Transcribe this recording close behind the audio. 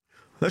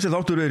Þessi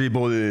þáttur í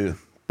boði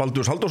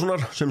Baldurs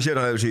Halldórssonar sem sér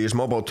að hefur sig í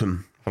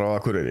smábátum frá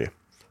Akureyri.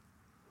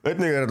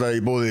 Einnig þetta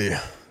í boði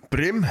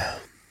Brim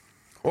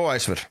og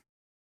Æsver.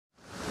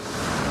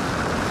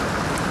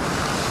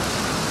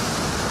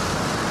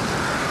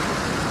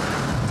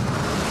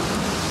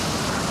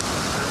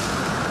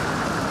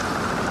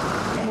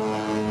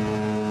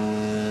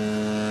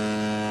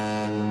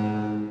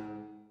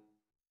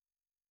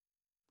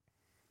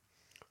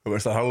 Þú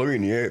veist að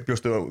Halloween, ég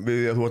bjóstu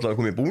við að þú ætlaði að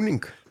koma í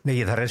búning.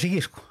 Nei, það er ekki,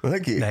 sko. Það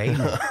ekki? Nei.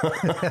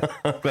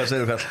 Hvað segir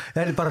þú Karl?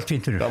 Það er bara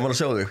fíntunur. Gaman að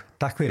sjá þig.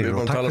 Takk fyrir. Við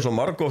erum að tala svo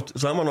margótt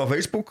saman á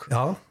Facebook.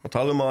 Já. Og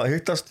tala að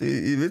hittast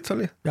í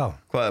viðtali. Já.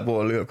 Hvað er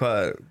búið að lifa,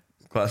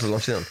 hvað er svo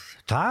langt síðan?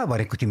 Það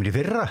var einhvern tíminn í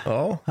fyrra.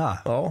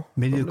 Já.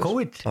 Miðju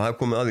COVID. Það er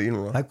komið að því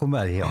núna. Það er komið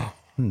að því, já.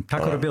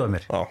 Takk fyrir að bjóða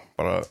mér. Já,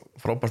 bara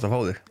frábært að fá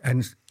þig. En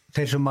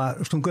þeir sem að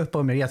stungu upp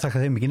á mér, ég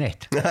þakka þeim ekki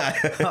neitt.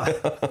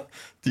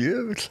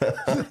 Djöfull.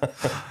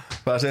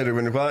 Hvað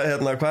segirðu, hvað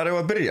er ég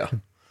að byrja?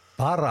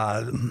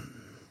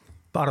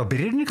 Bara á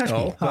byrjunni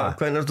kannski. Já,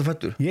 hvernig ertu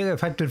fæddur? Ég er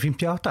fæddur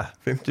 58.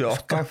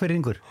 58?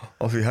 Skagfirðingur.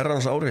 Á því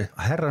herrans ári?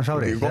 Herrans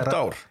ári. Þetta er gott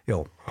ár? Jó.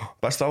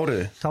 Besta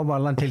árið? Þá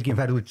var landhelgin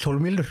færð út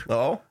 12 mílur.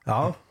 Já.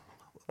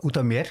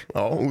 Út af mér.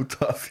 Já, út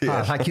af þér.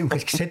 Það kemur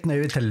kannski setna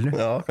í viðtalinu.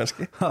 Já,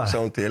 kannski.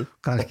 Sjáum til.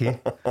 Kannski.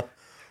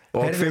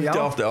 Og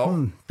 58, já.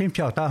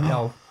 58,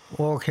 já.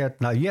 Og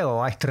ég á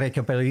ætt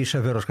Reykjavík og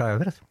Ísafjörð og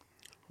Skagafjörð.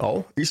 Já,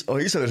 á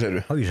Ísafjörð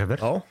segirðu? Á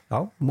Ísafjörð, já.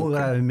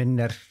 Móðurafi minn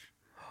er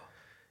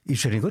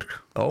Ísfirðingur.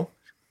 Já.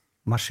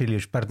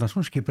 Marsilius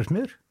Bernhardsson,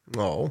 skipursmiður.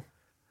 Já.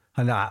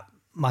 Þannig að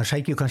maður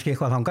sækir kannski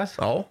eitthvað þangað.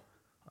 Já.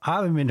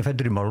 Afi minn er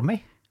fæddur í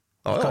Málmey,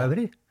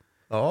 Skagafirði.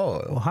 Já.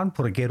 Og hann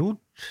fór að gera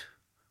út,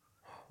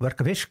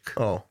 verka fisk.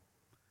 Já.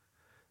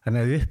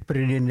 Þannig að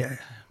upprunnin,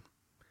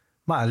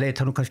 maður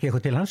leita nú kannski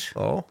eitthvað til hans.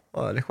 Já,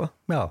 það er eitthvað.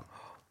 Já.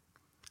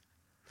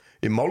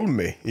 Í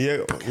Málmey,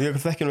 ég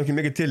þekki nú ekki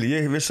mikið til,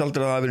 ég vissi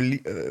aldrei að það hafi verið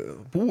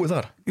búið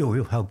þar. Jú,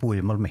 það var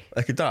búið í Málmey.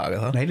 Ekki í dag,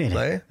 eða?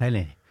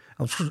 Nei.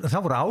 Það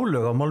voru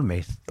álög á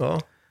Málmey. Já.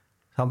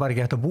 Það var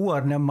ekki hægt að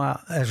búa nema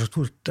þess að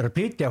þú er að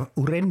flytja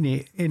úr einni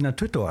innan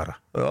 20 ára.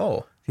 Já.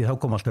 Því þá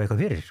kom alltaf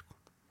eitthvað fyrir, sko.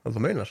 Það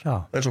þú meinar? Já.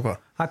 Eins og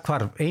hvað? Það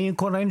hvarf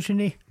eiginkona einu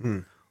sinni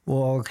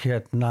og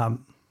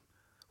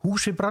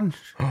húsi brann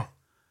á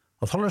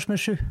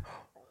Þorláksmessu.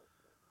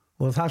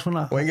 Og það er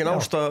svona... Og engin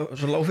ástæð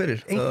sem lág fyrir?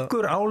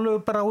 Einhver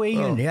álög bara á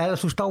eiginni, eða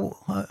þú stá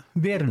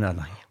veruna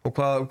þarna. Og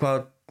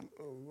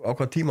á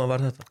hvað tíma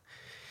var þetta?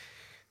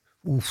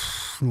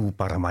 Nú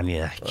bara man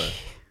ég ekki.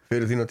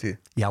 Fyrir þína tíð?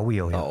 Já.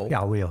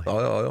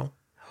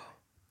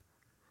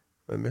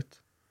 Mitt.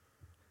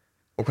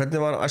 Og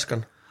hvernig var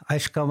æskan?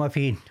 Æskan var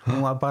fín,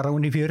 hún var bara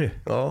hún í fjöru.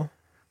 Já.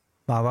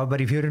 Það var bara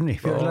í fjörunni,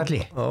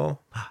 fjörulalli. Já.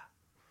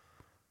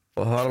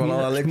 Og það var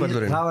aðað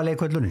leikvöllurinn? Það var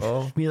leikvöllurinn,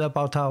 smíða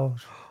báta og...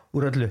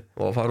 úr öllu.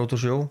 Og fara út á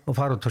sjó? Og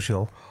fara út á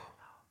sjó.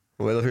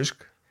 Og veiða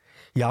fisk?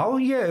 Já,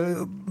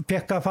 ég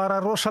fekk að fara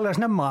rosalega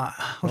snemma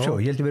á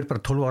sjó. Ég held að vera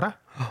bara 12 ára.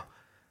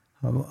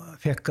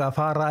 Fekk að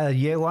fara,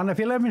 ég og annar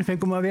félagi minn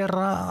fengum að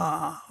vera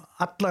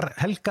allar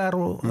helgar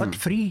og öll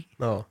frí.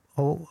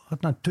 Og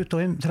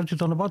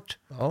 25-30 tónna bát.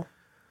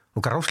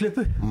 Og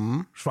gráslipu.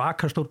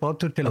 Svaka stór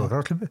bátur til að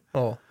gráslipu.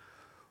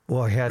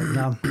 Og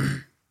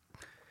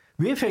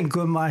við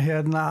fengum að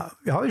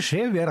ég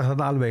sé vera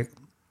þarna alveg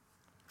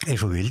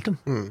eins og vildum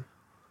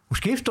og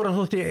skipstjóran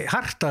þótti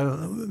hart að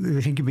við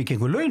fengjum ekki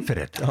einhver laun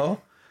fyrir þetta.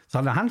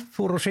 Þannig að hann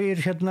fór og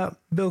segir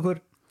með okkur,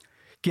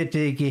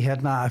 getið ekki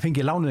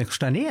fengið lánuð einhver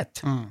stað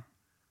net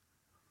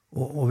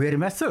og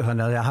verið með þau,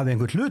 þannig að það hafi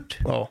einhver hlut.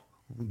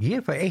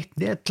 Ég fæ eitt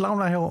net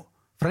lána hjá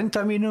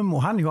frænda mínum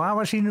og hann hjá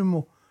afa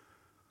sínum og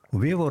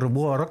við vorum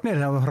búið að rognir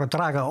þegar við fórum að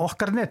draga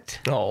okkar net.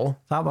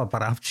 Það var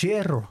bara haft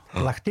sér og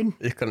lagt inn.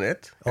 Ykkar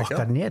net?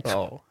 Okkar net.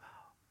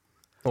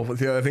 Og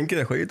því að þið fengið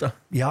eitthvað í þetta?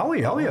 Já.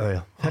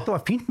 Þetta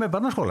var fínt með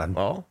barnaskólan.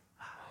 Já.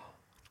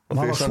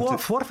 Maður var svo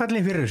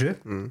forfallin fyrir þessu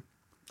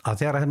að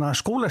þegar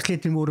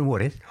skólaslitin voru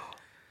vorið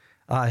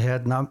að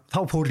þá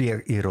fór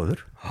ég í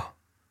Róður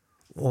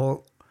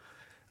og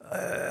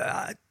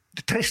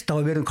treysta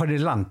á að vera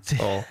konið land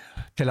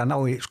til að ná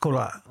í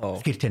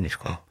skólaskírteinni.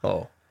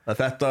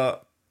 Þetta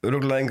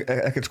rúglega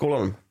ekkert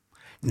skólanum?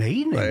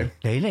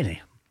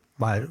 Nei.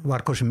 Maður var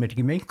hvað sem er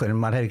ekki með einhvern en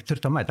maður hefði ekki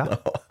þurft að mæta.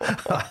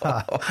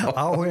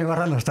 Áhugin var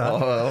annars stað.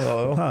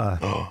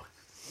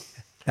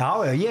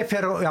 Við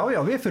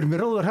fyrir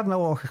mér Róður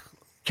og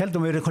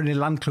heldum við konið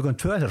land klukkan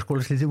 2 þegar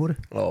skólasliti voru.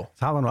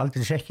 Það var nú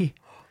aldrei sekki.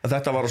 En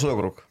þetta var á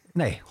Sauðárkrók?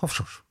 Nei,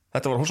 Hofsós.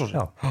 Þetta var á Hofsós?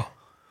 Já.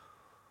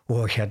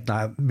 Og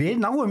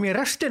við náum í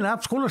restina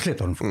af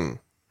skólaslitunum.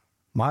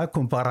 Maður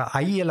kom bara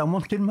ægilega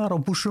montinn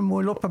maður á bussum og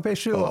í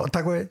loppabeysu og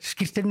taka við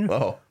skírteininu.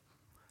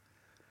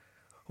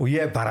 Og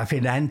ég bara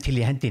finna enn til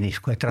í hendinni,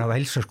 eftir að hafa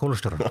helsa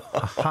skólastjóran.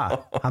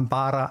 Hann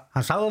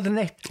sagði aldrei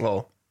neitt.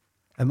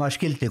 En maður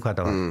skildi hvað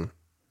það var.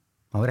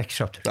 Maður var ekki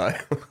sáttur. Nei.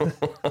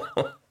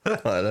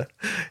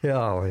 Já.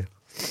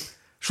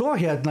 Svo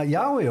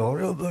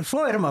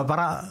svo maður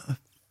bara,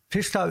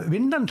 fyrsta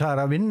vinnan,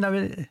 það að vinna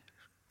við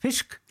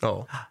fisk. Já.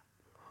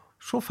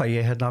 Svo fæ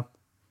ég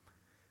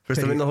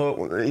Fyrst að vinna þá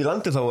í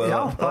landi þá?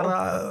 Já, bara,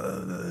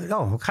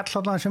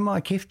 kallarna sem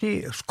að keypti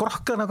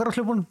skrokkan af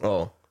grásleipunum.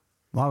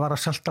 Maður var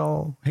að salta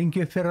og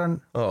hengja upp fyrir hann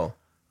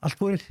allt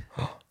búið.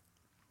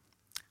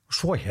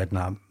 Svo ég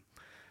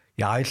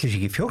ætlis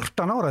ekki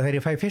 14 ára þegar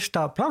ég fæ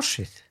fyrsta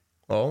plássið.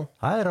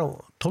 Það á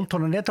 12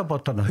 tonna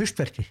netabátarna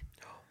haustverki.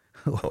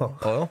 Og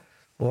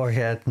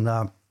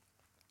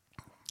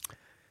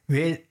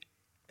við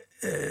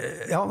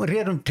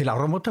rérum til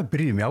áramóta,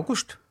 byrjum í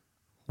ágúst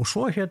og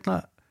svo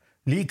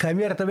líkaði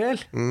mér þetta vel,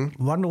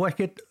 var nú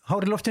ekkert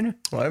hár í loftinu.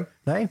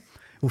 Nei.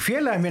 Og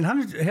félagi minn,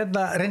 hann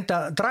reyndi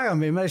að draga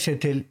mig með sér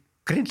til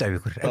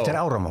Grindavíkur eftir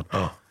áramót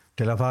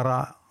til að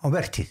fara á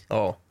vertíð.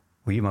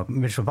 Og ég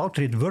mér svo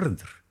bátrið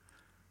vörður.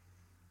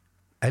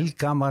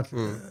 Eldgamall,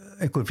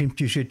 einhver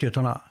 50-70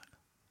 tonna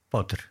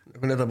bátur.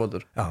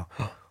 Netabátur. Já.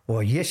 Og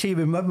ég segi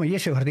við mömmu,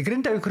 ég segi hvernig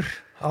Grindavíkur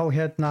á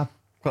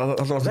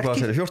Hvað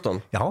segir 14?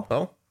 Já.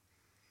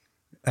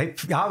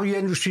 Já, ég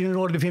er nú síðan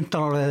orðið 15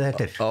 ára eða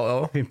þetta er.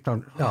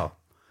 15,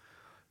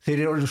 Þeir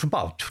eru orðið svo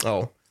bát.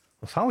 Og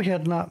þá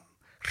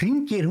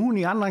hringir hún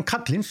í annan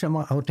kallinn sem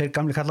þeir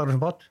gamli kallar sem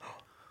bát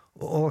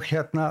og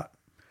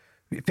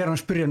fer hann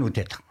spyrja nú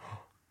þetta.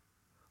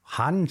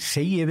 Hann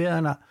segir við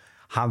hana,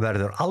 hann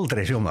verður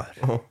aldrei sjómaður.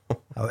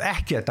 Það var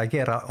ekki þetta að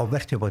gera á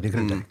vertíðbáti í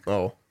Grindavík.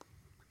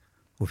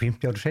 Og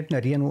 50 ára seinna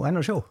er ég nú enn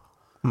á sjó.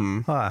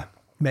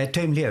 Með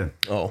 2 lifum.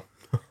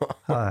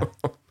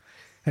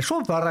 En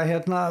svo bara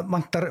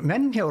vantar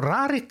menn hjá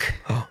Rarik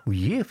og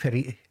ég fer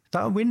í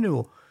dagvinnu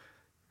og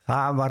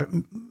það var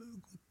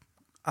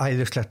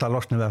æðislegt að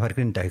losna við að fara í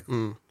Grindavík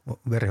og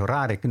vera hjá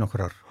Rarik í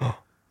nokkrar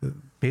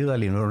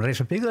byggðalínur og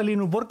reisa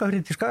byggðalínu og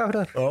Borgarfirði til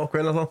Skagafjarðar.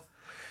 Hvenær þá?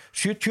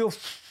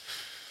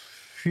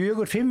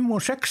 74, 5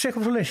 og 6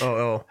 eitthvað svoleiðis.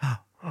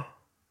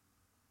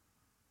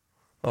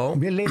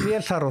 Mér leið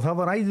vel þar og það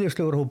var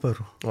æðislegur hópur.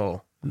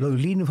 Lögðu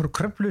línu frá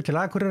Kröflu til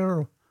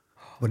Akureyrar og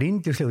var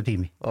yndislegu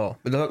tími.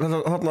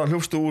 Þarna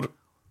hljófstu úr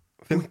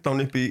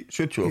 15 upp í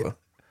 70?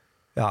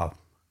 Já.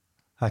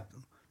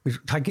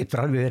 Það getur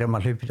alveg verið að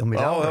maður hlaupið á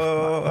milli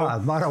ára.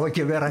 Maður á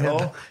ekki að vera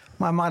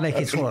maður man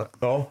ekki svona.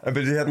 En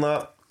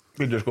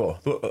byrju sko,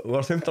 þú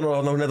varst 15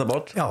 ára á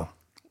netabát. Já.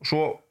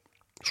 Svo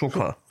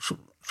hvað?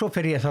 Svo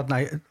fer ég þarna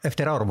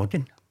eftir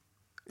áramótin.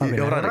 Í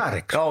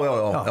Rarik? Já,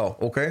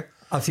 ok.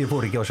 Að því ég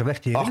fór ekki á þess að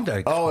vertíð í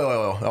Grindavík. Já.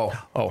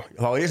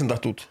 Það var ég sem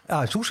datt út. Já,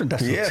 þú sem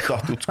datt út. Ég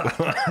datt út, sko.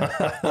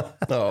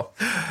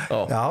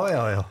 Já.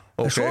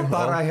 Svo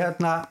bara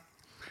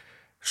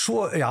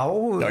svo,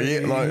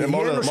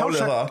 málið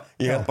það,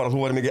 ég held bara að þú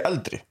væri mikið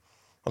eldri.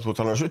 Að þú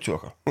talar 70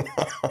 okkar.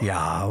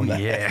 Já,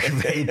 ég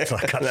veit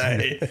það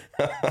kannski.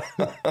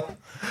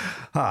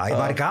 Ég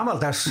var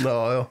gamaldags.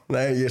 Já,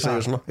 nei, ég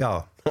segi svona.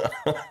 Já.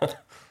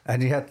 En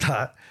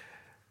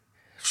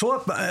svo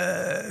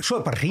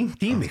er bara hringt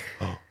í mig.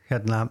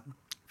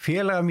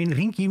 Félaga mín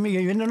hringi í mig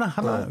í vinnuna.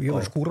 Ég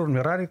var skúrun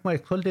með Rarik maður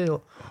eitt kvöldið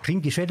og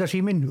hringi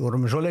sveitasíminn. Við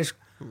vorum með svoleiðis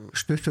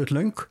stuttuð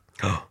löng.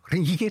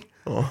 Hringi ekki.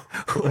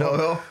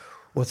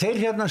 Og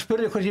þeir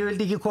spurði hvort ég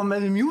vildi ekki koma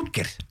með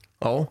útgerð.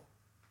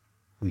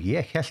 Og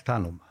ég hélt það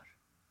nú maður.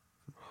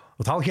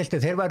 Og þá hélt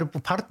þeir væru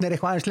partner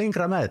eitthvað aðeins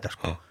lengra með þetta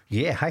sko.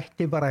 Ég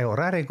hætti bara hjá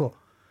Rarik og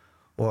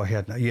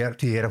ég er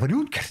að fara í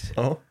útgerð.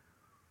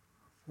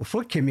 Og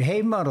svo kem ég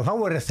heima og þá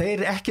voru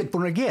þeir ekkert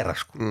búin að gera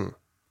sko.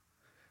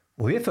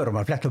 Og við förum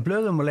að fletta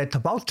blöðum og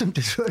leita bátum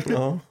til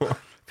sölu.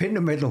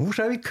 Finnum einn á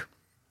Húsavík,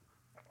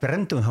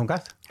 brendum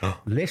þangað,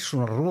 leist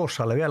svona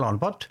rosalega vel á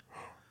hann bát.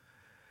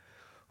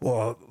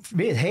 Og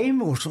við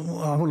heim og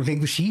það voru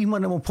lengur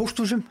símanum og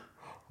pósthúsum.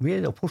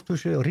 Við á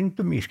pósthúsi og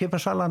hringdum í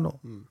skipasalan og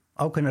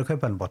ákveðnir að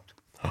kaupa hann bát.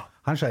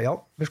 Hann sagði, já,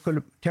 við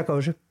skulum tjekka á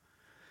þessu.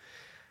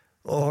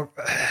 Og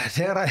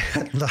þegar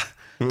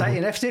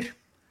daginn eftir,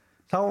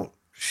 þá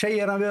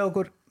segir hann við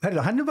okkur,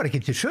 hann er bara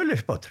ekki til sölu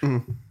bátur.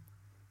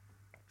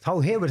 Þá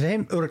hefur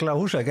þeim örugglega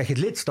Húsavík ekki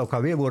litst á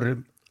hvað við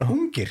vorum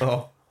ungir.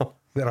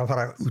 Við erum að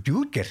fara út í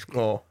útgerð.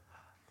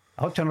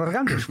 18 ára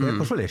gamlir, sko,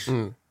 eitthvað svoleiðis.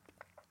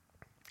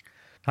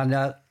 Þannig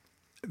að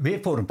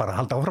við fórum bara að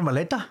halda áfram að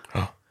leita.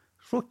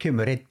 Svo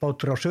kemur einn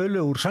bátur á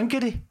sölu úr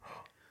Sandgerði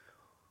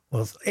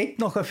og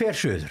einn okkar fer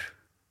söður.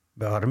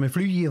 Við varum með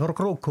flugi frá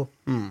Krók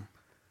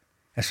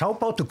en sá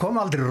bátur kom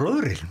aldrei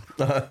róðurinn.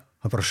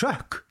 Það bara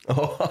sökk.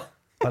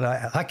 Þannig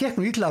að það gekk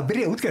nú illa að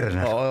byrja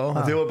útgerðina.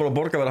 Þið var bara að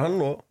borga vera hann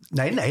og...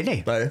 Nei.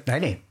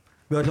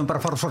 Við ætlum bara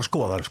að fara að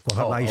skoða sko,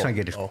 þarna í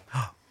Sandgerði sko.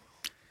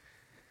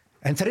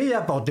 En þriðja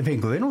báti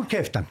fengum við nú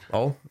keyptan.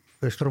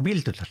 Vestur á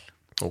Bíldudal.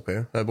 Ok,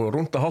 það er búið að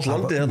rúnda hálft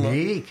landið hérna.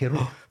 Mikið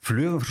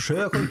flugum frá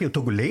Sauðárkróki og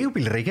tóku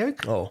leigubíl í Reykjavík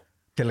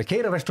til að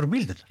keyra vestur á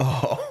Bíldudal.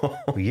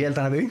 Og ég held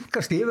að hann hafi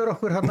yngast yfir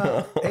okkur hérna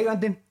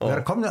eigandinn og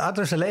vera komnið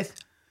allra þessa leið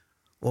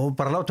og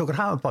bara láta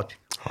okkur hafa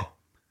bátinn.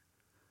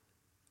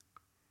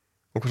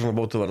 Og hvað svona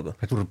bátur var þetta?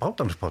 Þetta voru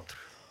bátansbátur.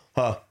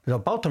 Þetta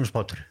var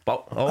bátansbátur.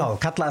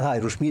 Kallaði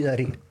það og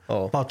smíðaðir í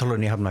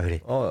bátalunni í Hafnarfirði.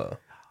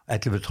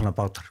 11 tonna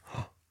bátar.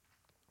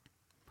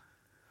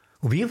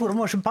 Og við vorum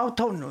á þessum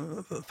bátán,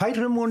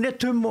 færum og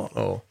nettum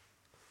og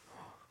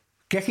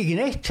gekk ekki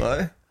neitt.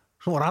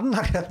 Svo var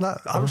annar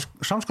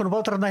samskonar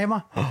bátar hérna heima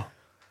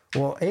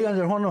og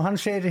eigandur honum, hann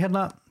segir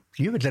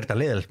ég vil þetta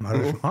leiðilegt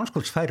maður,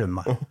 anskotsfærum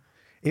maður.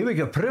 Ég vil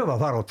ekki að pröfa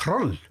að fara á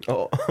troll.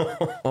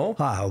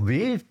 Og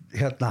við,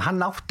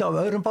 hann átti af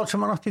öðrum bát sem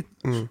hann átti,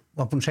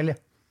 var búinn að selja,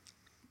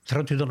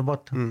 30 tonna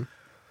bát.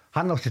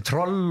 Hann átti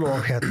troll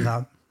og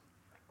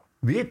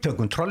við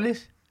tökum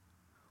trollið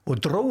og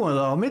dróum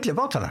það á milli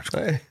bátana, sko.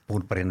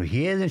 Búinn bara inn á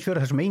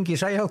Héðinsfjörð, þar sem engi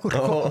sæja okkur,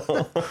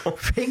 sko.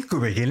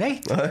 Fengum ekki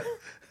neitt.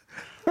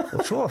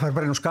 Og svo fær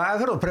bara inn á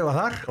Skagafjörð og pröfa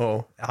þar.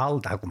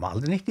 Það kom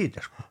aldrei neitt í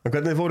þetta, sko. En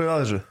hvernig fóruð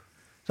að þessu?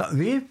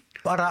 Við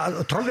bara,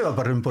 trollið var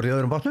bara umborið í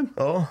öðrum bátum.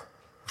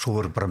 Svo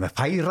voru bara með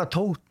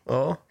færatót.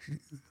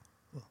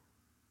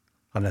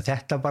 Þannig að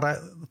þetta bara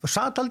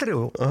satt aldrei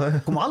og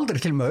kom aldrei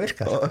til með að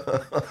virka.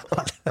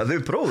 Þau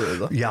prófuðu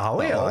þetta? Já,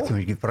 það var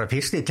ekki bara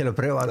fyrsti til að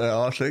pröfa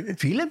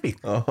fílembík.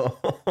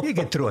 Ég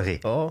get trúið því.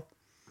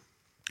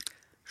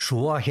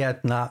 Svo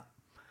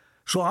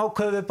svo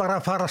ákveðum við bara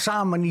að fara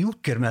saman í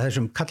útgerð með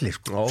þessum kalli,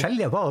 sko.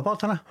 Selja báða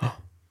bátana.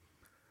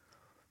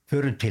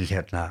 Förum til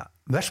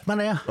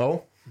Vestmannaeyja.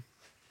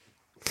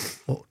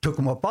 Og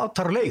tökum á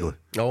bátar og leigu.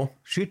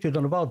 70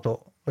 tonna bát og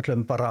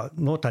ætlum bara að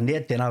nota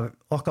netin af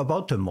okkar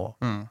bátum og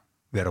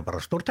vera bara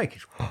stórtæki,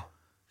 sko.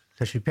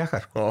 Þessi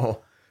pjakkar, sko.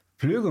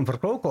 Flugum frá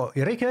Krókó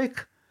í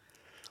Reykjavík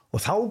og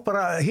þá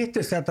bara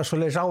hittist þetta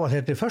svoleiðis á að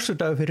þetta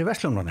föstudagur fyrir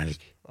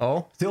Verslunarmannahelgi.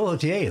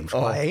 Þjóðhátíð í Eyjum,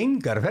 sko.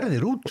 Engar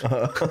ferðir út.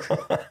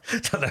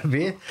 Þannig að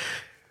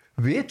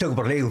við tökum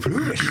bara leigu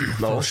flugvél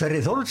frá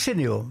Sverri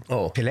Þórðarsyni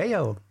og til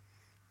Eyja og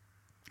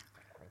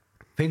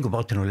fengum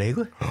bátinn og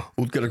leigu.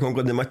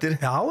 Útgerðarkóngarnir mættir?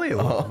 Já,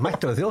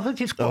 mættir á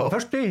þjóðhátíð, sko,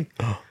 föstudegi.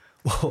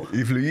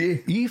 Í flugi?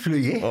 Í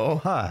flugi,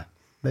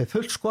 með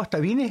fullt skott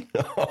af víni.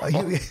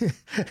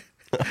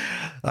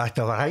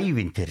 Þetta var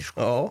ævintýri,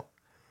 sko.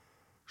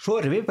 Svo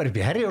erum við bara upp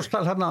í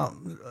Herjólfsdal þarna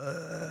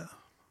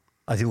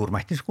að því voru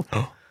mættir, sko.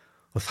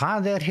 Og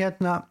það er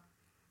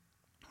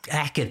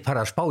ekkert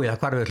bara að spá í það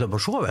hvar við ætlum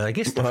að sofa eða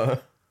gista.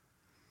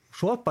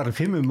 Svo bara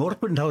 5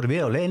 morgun þá erum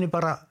við á leiðinni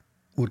bara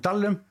úr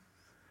dalnum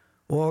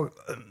og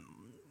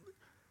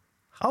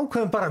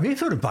ákveðum bara, við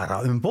förum bara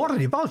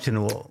borð í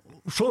bátinu og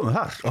sofum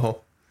þar.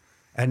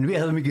 En við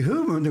hefðum ekki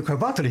hugmynd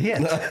hvað báturinn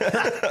hét.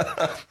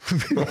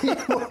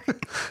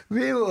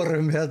 Við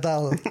vorum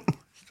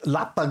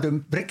lappandi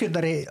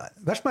bryggjurnar í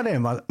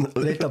Vestmannaeyjum að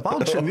leita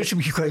bát sem við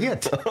vissum ekki hvað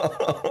hét.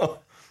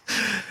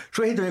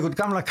 Svo hittum við einhvern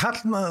gamla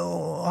kall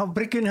á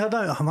bryggjunni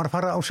hann var að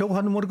fara á sjó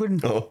hann morgun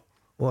og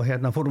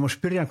fórum að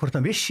spyrja hann hvort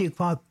hann vissi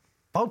hvað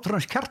bátur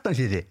hans Kjartans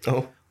hitti.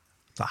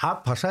 Það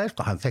passaði,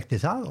 sko, hann þekkti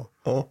það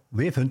og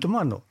við fundum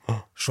hann og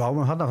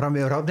sváum hann fram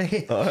við Rádegi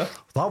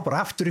og þá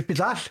bara aftur upp í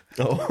dal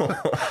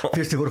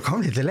fyrst við voru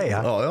komnir til Eyja.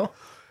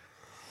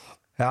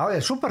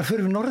 Svo bara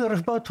fyrir við norður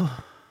af bát og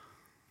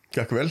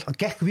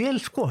gekk vel,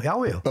 sko,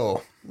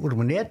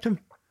 vorum á netum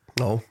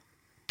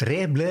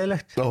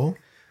drefleðilegt og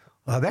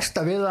það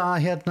versta við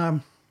að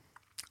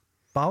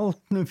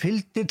bátnum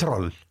fylgdi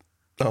troll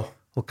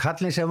og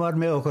kallinn sem var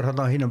með okkur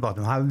á hinum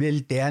bátum, hann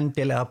vildi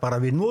endilega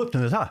bara við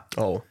notum við það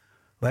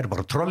og er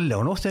bara trolli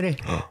á nóttinni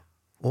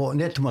og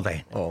netum á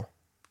daginn.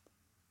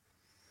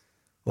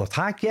 Og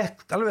það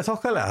gekk alveg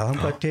þokkalega,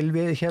 þangað til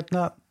við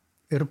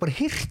eru bara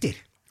hirtir,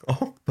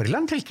 bara í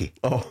landhelgi.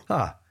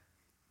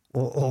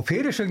 Og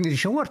fyrirsögnir í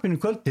sjónvarpinu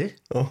kvöldið,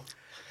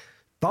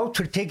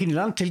 bátur tekin í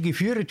landhelgi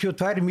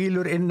 42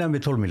 mílur innan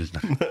við 12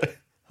 mílurnar.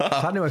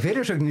 Þannig var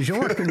fyrirsögnir í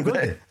sjónvarpinu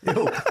kvöldið.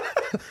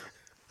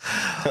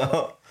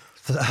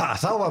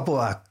 Þá var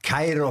búið að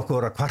kæra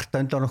okkur að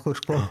kvarta undan okkur,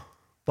 sko.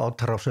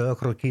 Bátar á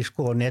Sauðárkróki,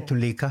 sko, og netum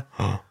líka.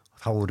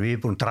 Þá voru við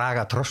búin að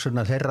draga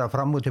trossuna þeirra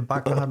fram og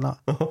tilbaka þarna.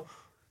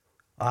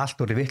 Allt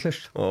voru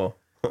vitlaust.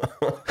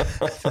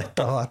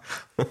 Þetta var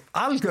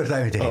algjört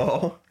ævintýri.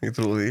 Ég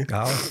trúi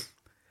því.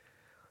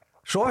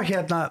 Svo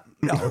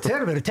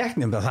þeir verið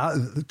teknir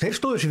þeir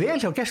stóðu sér vel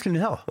hjá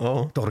gæslunni þá.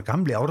 Það voru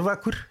gamli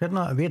árvakur,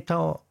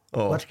 Vita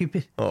og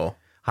varskipið.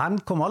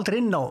 Hann kom aldrei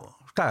inn á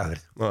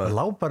Skagafjörð. Það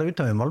lá bara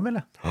utan við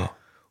Málmela.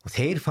 Og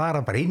þeir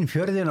fara bara inn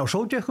fjörðin á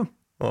Sótjökum.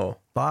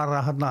 Bara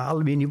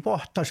alveg inn í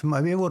botta sem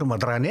við vorum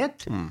að draga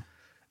net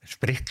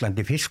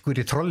spriklandi fiskur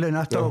í trollinu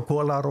og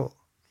kólar og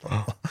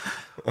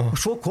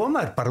svo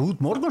koma þær bara út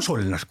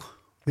morgunsólina, sko.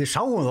 Við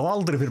sáum þá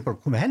aldrei fyrir bara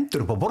komið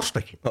hendur upp á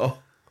borðstökkin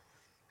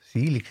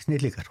þvílík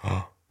snillíkar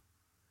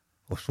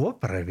og svo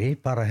bara við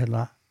bara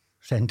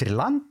sendir í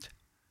land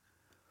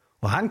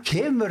og hann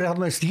kemur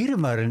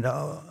stýrimaðurinn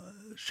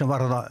sem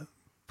var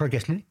frá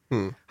gæslunni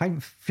hann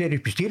fer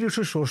upp í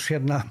stýrihús og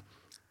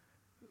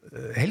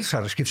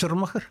heilsar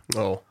skipstjórum okkar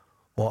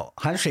og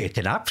hann segir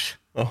til nafns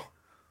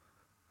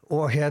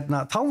og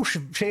þá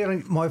segir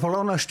hann, má ég fá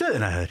lána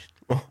stöðina þér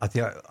af því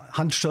að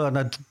hans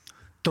stöðina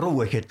dró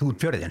ekkert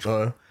út fjörðin,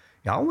 sko.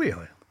 Já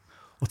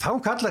og þá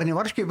kallar hann í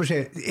varðskip og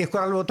segir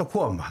ykkur alveg átt að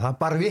koma, það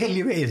bara vel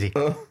í veiði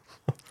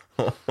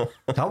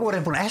þá voru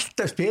hann búin að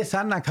eltast við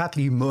þennan kall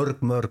í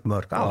mörg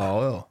ár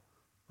og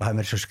það er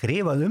mér svo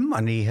skrifað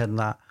hann í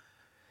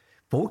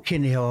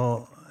bókinni hjá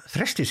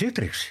Þresti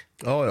Sigtryggs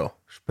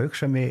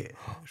Spaugsami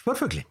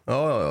spörfuglin.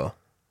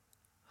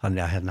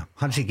 Þannig að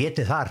hann sé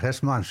getið þar,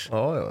 þess manns.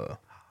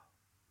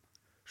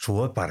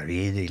 Svo bara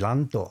við í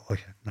land og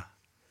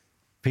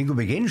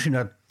fengum ekki einu sinni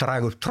að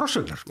draga upp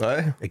trossuglar,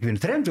 ekki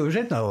vinna 30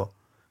 setna og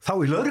þá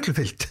í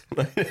lögreglufylgd.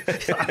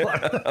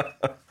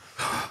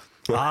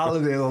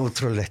 Alveg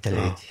ótrúlegt að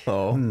leiti.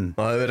 Það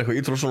hefði verið eitthvað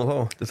ítrúð svona þá,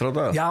 til 3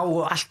 dagar. Já,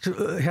 og allt,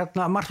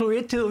 margt og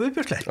vitið og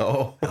viðbjörnslegt.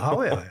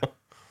 Já.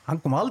 Hann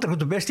kom aldrei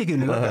út úr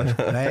bestíkinu.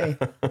 Nei.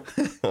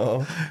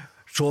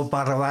 Svo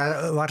bara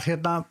var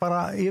bara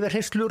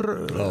yfirheyslur,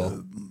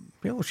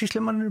 já,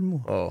 sýslumannum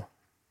og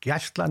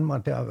gæslan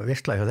var að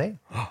veisla hjá þeim.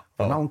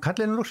 Og náum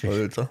kallinu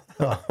loksins.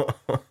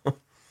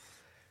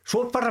 Svo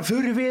bara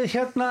fyrir við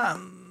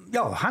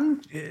já, hann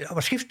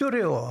var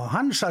skipstjóri og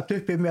hann satt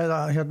uppi með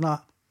að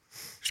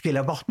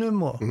skilja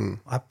bátnum og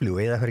afli og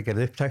eða fyrir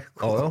gerði upptæk.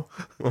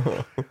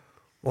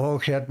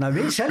 Og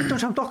við seldum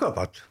samt okkar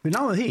bát, við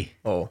náðum því.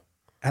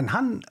 En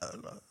hann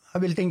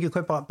vildi enginn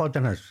kaupa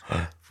bátinn hans.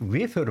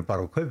 Við fyrir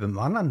bara og kaupum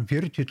annan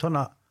 40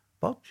 tonna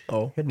bát,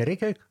 í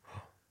Reykjavík.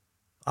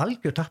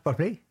 Algjör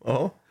tapparfley.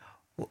 Og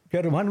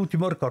gerum hann út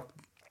í mörg ár.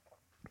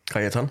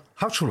 Hvað hét hann?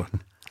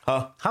 Hafsúlan.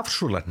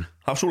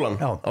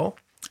 Já.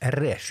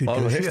 RS.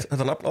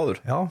 Þetta nafn áður?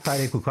 Já,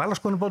 það einhver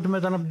hvalaskonurbátur með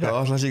þetta nafn. Já,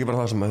 það sé ekki bara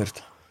það sem maður hýrt.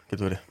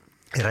 Getur verið.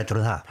 Ég rættur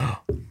það.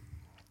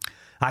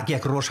 Það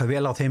gekk rosa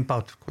vel á þeim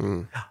bát.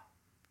 Já.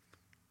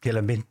 Til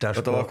að mynda.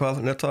 Þetta var hvað?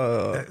 Netta?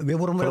 Við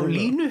vorum á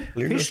línu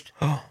fyrst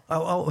á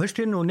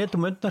haustinu og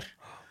nettum öndar.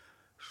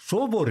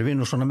 Svo vorum við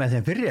nú svona með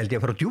þeim fyrir held ég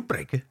að fara á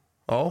Djúpbreikki.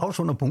 Á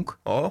svona pung.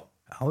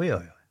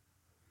 Já.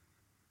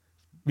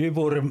 Við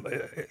vorum,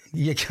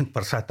 ég kann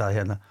bara sagt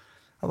að það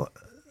var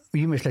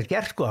ýmislegt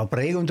gert að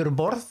bara eigundur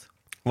borð.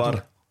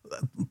 Var?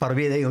 Bara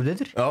við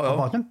eigundur á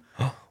bátnum.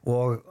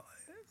 Og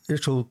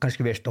svo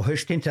kannski veist á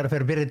haustinn þegar það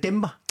fer að byrja að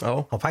dimma.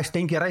 Þá fæst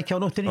engi rækja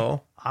á nóttinni.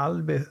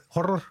 Alveg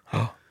horror.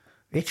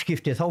 Eitt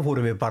skipti þá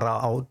fórum við bara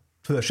á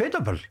 2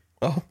 sveitaböll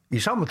í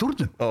sama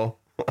túrnum.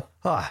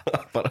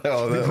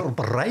 Við fórum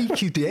bara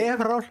rækjút í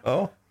Efrál.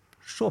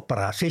 Svo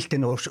bara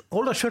siltinn og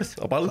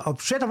Ólafsfjörð á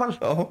sveitaball.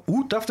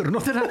 Út aftur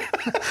nóttina.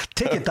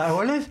 Tekið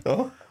dagvalið.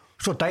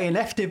 Svo daginn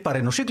eftir bara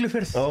inn á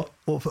Siglufjörð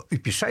og upp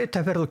í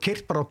Sætafjörð og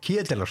keyrt bara á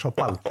Kétilas á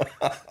ball.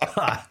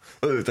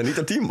 Þetta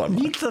nýta tíman.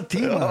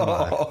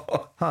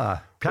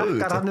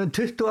 Pjakkar hann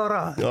 20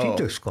 ára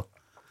 20 sko.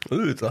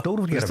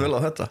 Vist vel á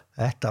þetta.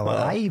 Þetta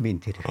var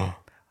ævintýri.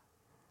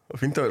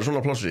 Fínt að vera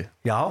svona plássi.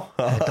 Já,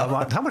 það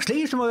var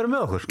slegið sem að vera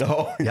með okkur sko.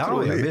 Já,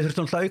 við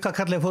þurftum alltaf auka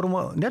kallið fórum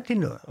á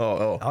netinu.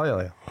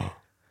 Já.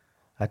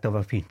 Þetta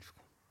var fínt sko.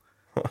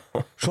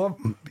 Svo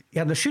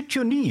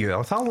 79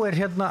 og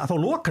þá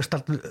lokast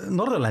allt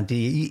Norðurlandi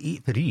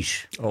fyrir ís.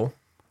 Og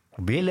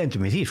við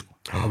lendum í því sko.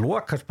 Það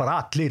lokast bara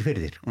allir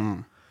fyrir þér.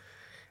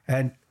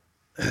 En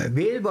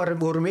við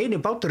vorum eini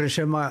báturinn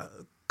sem að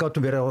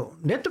gátum verið á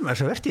netum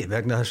þessa vertíð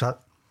vegna þess að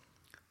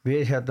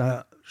við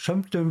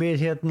sömdum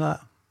við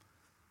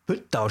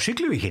Budda á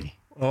Sigluvíkinni.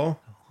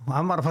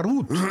 Hann var að fara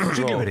út á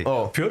Siglufirði.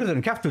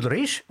 Fjörðurinn kjaftfullur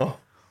ís.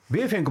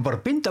 Við fengum bara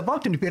að binda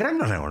bátinn upp í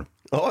Rennarheimunum.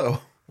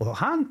 Og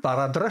hann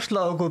bara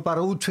dröslaði okkur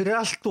bara út fyrir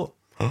allt og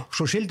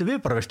svo sigldum við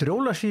bara vestur í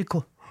Ólafsvík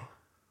og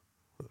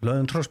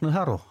lögðum trosnuð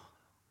þar og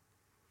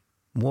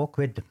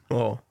mókveiddum.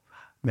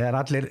 Meðan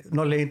allir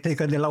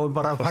norðlegindeikandi lágu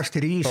bara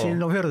fastir í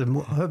ísinn og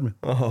fjörðum og höfnum.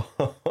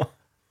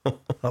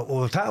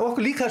 Og það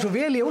okkur líka svo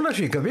vel í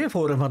Ólafsvík að við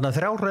fórum 3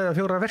 eða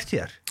 4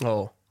 vertíðar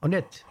á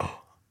net.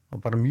 Og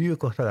bara mjög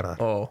gott að vera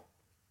þar.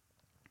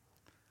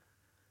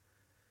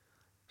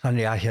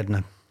 Þannig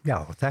að já,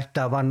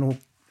 þetta var nú...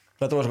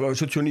 Þetta var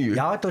 79?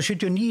 Já, þetta var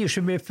 79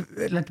 sem við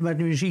lendum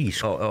með í ís.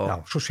 Já,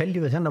 svo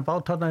seljum við þennan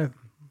bát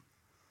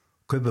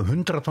kaupum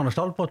 100 tonna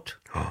stálbát.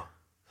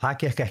 Það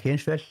gekk ekki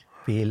eins vel,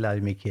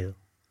 bilaði mikið.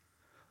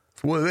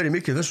 Þú hefði verið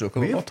mikið þessu,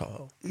 hvað var báta?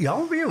 Já,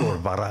 við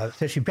vorum bara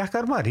þessi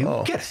bjakkar maður í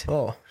útgerð.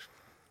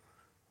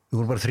 Við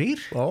vorum bara 3,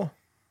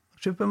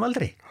 svipum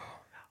aldrei.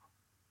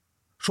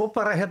 Svo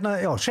bara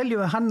seljum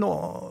við hann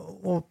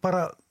og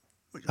bara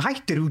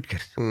hættir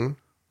útgerð.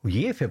 Og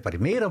ég fer bara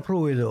í meira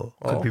prófið og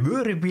kaupi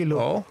vörubíl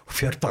og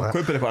fer bara...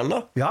 Kaupir eitthvað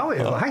annað? Já,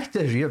 ég hætti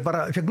þessu, ég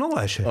bara fekk nóg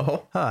að þessu.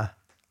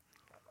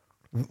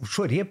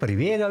 Svo ég bara í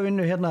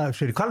vegavinnu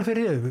svo í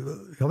Hvalfirði,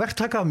 hjá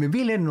verktaka með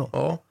bílinn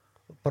og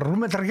bara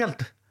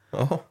rúmmetragjald.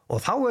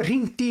 Og þá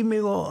hringt í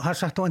mig og hann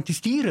sagt að hann til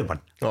stýrumann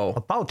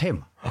að bát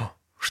heima.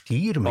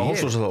 Stýrumann,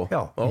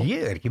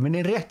 ég ekki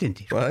minni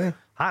réttindi.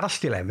 Það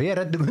allt í lagi, við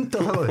reddum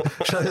undan þá,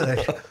 sagði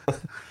þeir.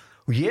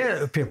 Og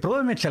ég fekk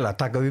bróður minn til að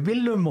taka við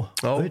bílum og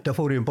auðvitað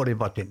fór ég borð í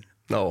bátinn.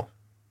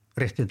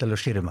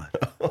 Réttindalega stýrumaður.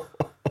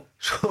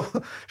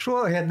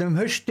 Svo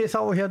hausti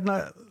þá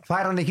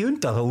fær hann ekki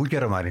undan þá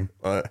útgerðarmaðurinn.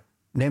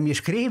 Nefn ég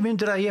skrif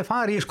undir að ég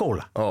fari í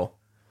skóla. Og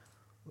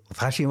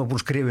það sem ég var búin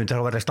að skrifa undir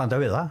þá var að standa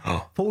við það.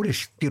 Fór í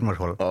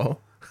stýrumarsskóla.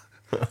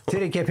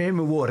 Þegar ég kemur heim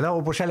voru þá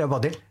var búin að selja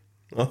bátinn.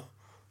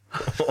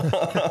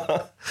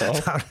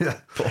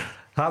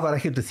 Það var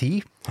ekkert því.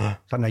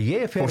 Þannig að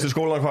ég fer... Fórst í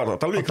skólan hvar?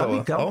 Dalvík?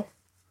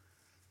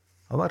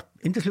 Það var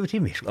yndislegu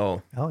tími.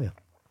 Já.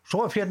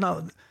 Svo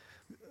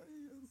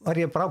var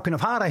ég bara ákveðin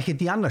að fara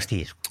ekkert í annars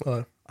tíð.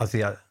 Af því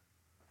að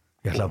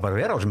ég ætlaði bara að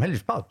vera á sem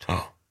helst bát.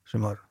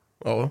 Sem var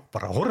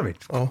bara horfinn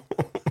sko.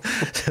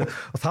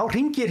 Og þá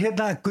ringir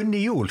hérna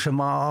Gunni Júl sem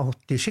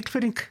átti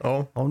Siglfirðing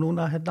og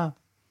núna hérna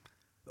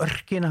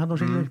Örkina hann og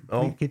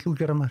Siglfirðing mikill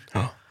útgerðarmaður.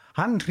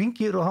 Hann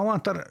ringir og hann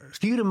vantar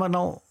stýrumann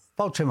á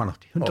bát sem hann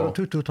átti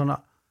 120 tonna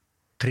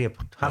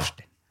trébát,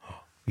 Hafstein.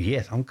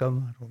 Ég þangað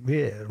maður og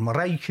við erum að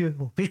rækju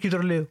og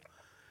fiskidrölu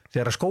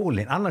þegar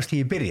skólinn annars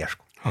tíði byrja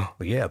sko.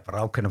 Og ég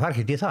bara ákveðin að fara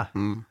ekki í það.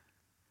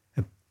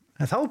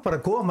 En þá bara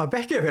koma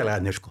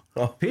bekkjarfélagarnir sko.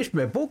 Fyrst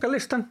með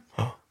bókalistan,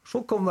 svo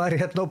kom það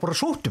hérna og bara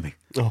sóttu mig.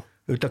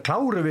 Þetta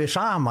klárum við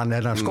saman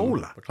þennan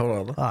skóla.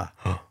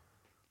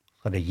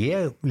 Þannig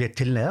ég lét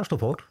tilneiðast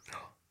og fór.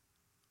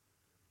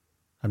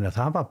 Þannig að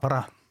það var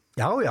bara,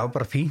 já,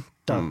 bara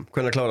fínt að...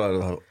 Hvernig kláraði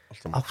það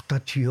alltaf?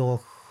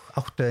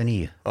 88 eða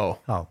 9.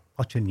 Já,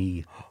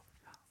 89.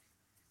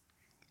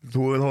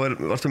 Þú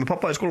varstu með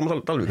pappa í skólum á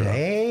Dalvík?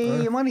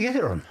 Nei, ég man ekki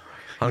eftir hann.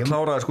 Hann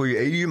kláraði sko í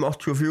Eyjum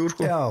 84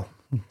 sko? Já.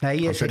 Nei,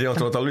 hann byrjaði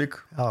áttur á Dalvík?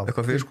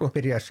 Eitthvað fyrir sko?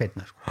 Byrjaði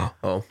setna sko.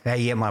 Nei,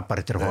 ég man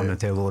bara eftir honum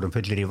þegar við vorum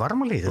fullir í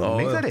varmalið.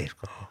 Leikari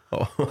sko.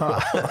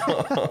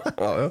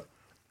 Já.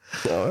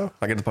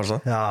 Það getur passað.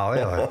 Já.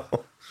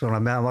 Svona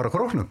meðan var á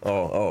króknum.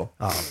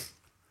 Já.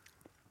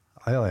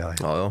 Ég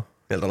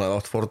held að hann hefði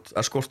átt Ford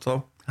Escort þá.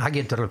 Það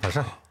getur alveg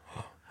passað.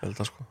 Ég held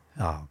það sko.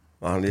 Já.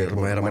 Hann er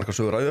að heyra marga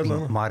sögur á því.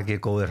 Margir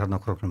góðir hann á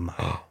króknum.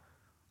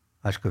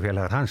 Æsku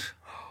félagar hans.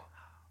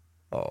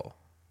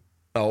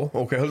 Já,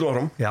 ok, höldum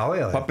áfram. Já.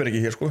 Pappi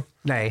ekki hér sko.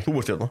 Nei. Þú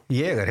ert hérna.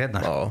 Ég hérna.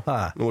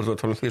 Nú ertu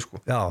að tala því sko.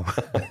 Já.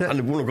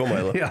 Hann búinn að koma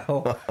hérna.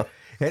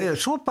 Já.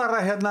 Svo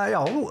bara hérna,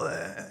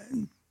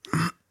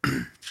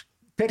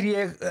 þegar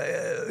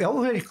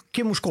ég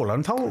kem úr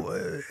skólan, þá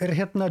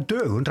hérna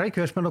Dögun,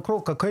 Reykjavíksmenn og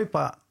Krók að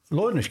kaupa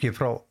loðnuskip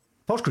frá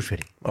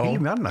Fáskursfirði.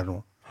 Hilmi annar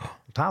nú.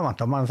 Það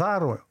vantar mann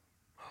þar og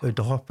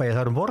auðvitað hoppa ég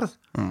þar borð.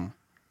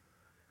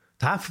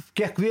 Það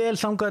gekk vel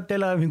þangað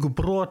til að við fengum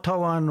brot á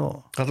hann og...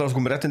 Þarna varstu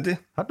komið réttindi?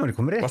 Þarna var ég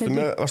komið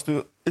réttindi. Varstu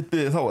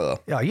uppið þá eða?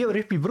 Já, ég var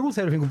upp í brú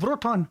þegar við fengum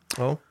brot á hann.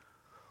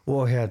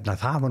 Og hérna,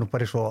 það var nú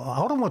bara svo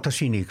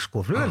áramótasýning,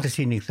 sko,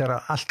 flugeldasýning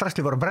þegar allt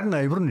drasli var að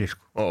brenna í brunni,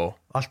 sko.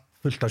 Allt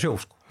fullt af sjó,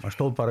 sko. Það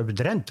stóð bara upp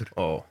yfir endur.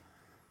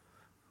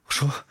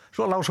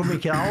 Svo lág svo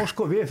mikið á,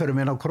 sko, við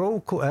förum inn á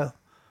Krók,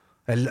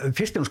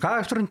 fyrst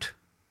Skagaströnd,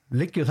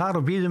 liggjum þar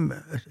og býðum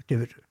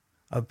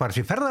bara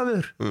sér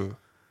ferðaviður.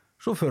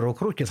 Svo fyrir á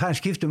Krókið, það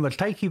skiptum vel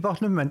tæki í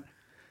bátnum, en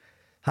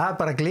það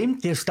bara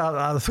gleymdist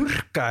að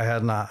þurrka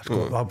hérna,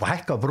 sko, að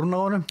hækka brúna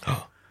á honum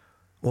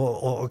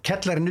og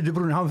kellarinn út í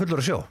brúnin, hann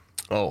fullur að sjó.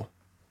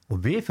 Og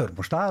við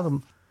förum á staðum,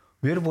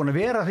 við erum búin að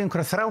vera það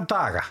einhverja 3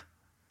 daga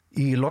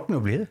í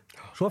Lognublíð,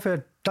 svo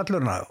fyrir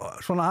dallurna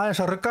svona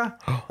aðeins að rugga,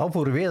 þá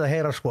fórum við að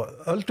heyra sko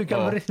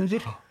öldugjálfarið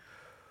undir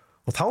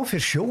og þá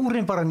fyrir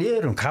sjórinn bara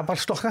niður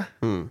kabalstokka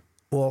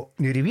og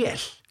niður í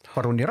vél,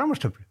 bara hún í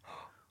rafmagnstöflu.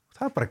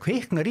 Það bara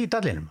kviknar í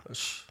dallinum.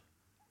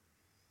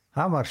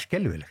 Það var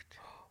skelfilegt.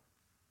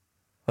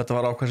 Þetta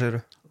var á hvað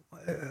segirðu?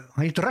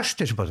 Hann hýttur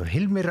Röstisbátur,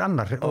 Hilmir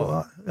annar.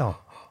 Já.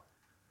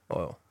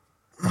 Og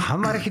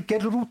hann var ekki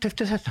gerður út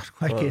eftir þetta,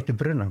 ekki eftir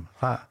brunum.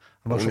 Það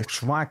var svo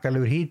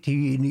svakalegur hít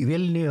í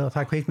vilni og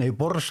það kviknaði í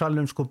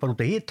borðsalnum sko bara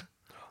út að hýta.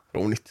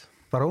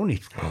 Bara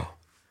ónýtt.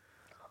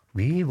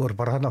 Við vorum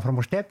bara þarna fram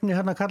á stefni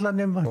þarna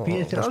kallanum.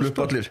 Það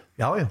sluppu allir?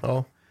 Já.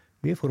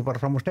 Við fórum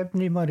bara fram á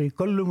stefni, maður í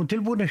göllum og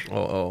tilbúinir.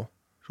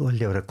 Svo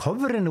held ég að vera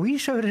Kofrin og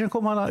Ísafjörður sem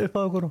kom hana upp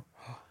að okkur og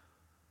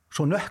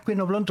svo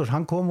Nökkvin og Blöndós,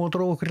 hann kom og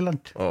dróð okkur í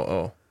land.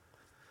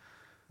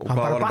 Og hvað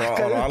var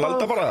það að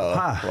lelda bara?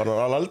 Var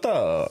það að lelda?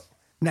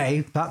 Nei,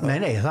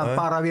 það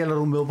bara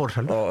vélarúmið og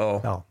borðsalur.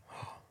 Já.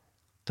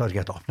 Það var ekki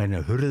hægt að opna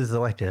einu hurðið þá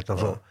eftir þetta og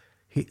svo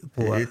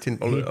hítið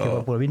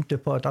var búið að vinda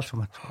upp á þetta alls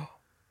saman.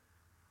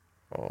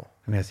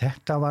 Þannig að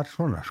þetta var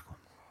svona sko.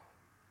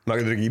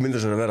 Maður getur ekki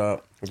ímyndið sér að vera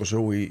eitthvað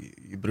sjó í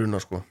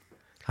bruna sko.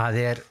 Það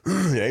er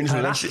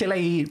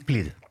alltilega í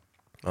blíðu.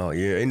 Já,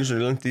 ég einu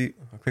sinni langt í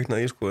að kveikna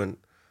í sko en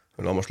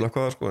á maður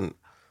slökka það sko en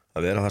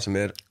að vera það sem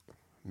er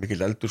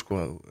mikil eldur sko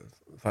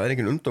það er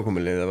engin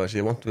undankomuleið ef það sé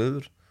vont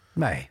veður.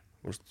 Nei.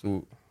 Þú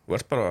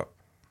ert bara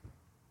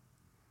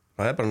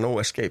það er bara no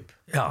escape.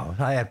 Já,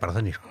 það er bara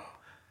þannig sko.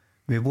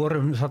 Við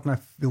vorum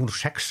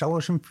 6 á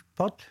þessum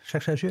bát,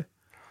 6 eða 7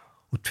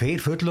 og 2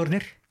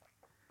 fullorðnir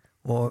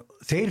og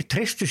þeir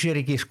treystu sér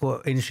ekki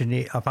sko einu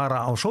sinni að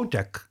fara á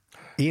Sódjak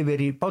yfir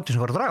í báti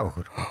sem var að draga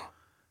okkur.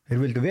 Þeir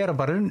vildu vera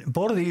bara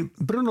borði í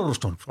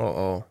Brunarústón.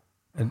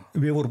 En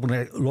við vorum búin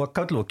að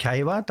loka allir og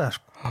kæfa þetta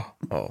sko.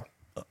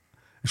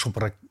 En svo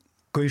bara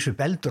gaus upp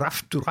eldur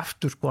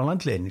aftur sko á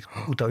landleginni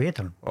sko, út af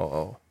hitanum.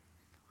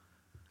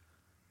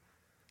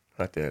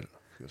 Þetta er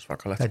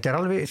svakalegt. Þetta er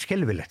alveg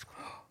skelfilegt sko.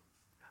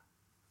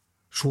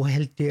 Svo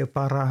held ég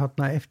bara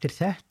hérna, eftir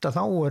þetta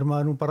þá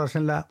maður nú bara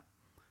sennilega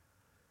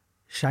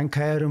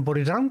Sjanghæður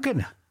borð í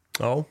Drangina.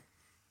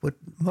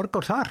 Mörg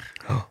ár þar.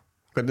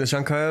 Hvernig er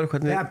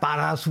Sjanghæður? Já,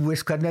 bara að þú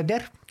veist hvernig þetta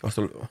er.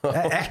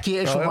 Ekki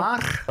eins og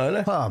var.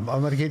 Það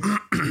var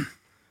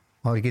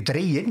ekki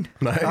dreginn.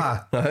 Nei.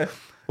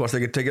 Þú varst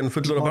ekki tekinn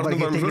fullur á barnum?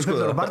 Það var ekki tekinn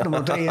fullur á barnum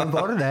og dreginn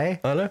borð, nei.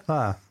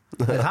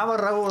 Það var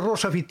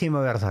rosa fínt tíma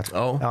að vera þar.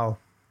 Já,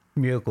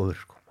 mjög góður.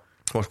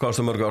 Hvað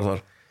varstu mörg ár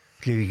þar?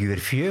 Lífi ekki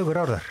verið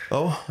 4 ár þar.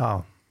 Já.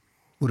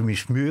 Vorum í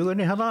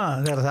Smugunni hérna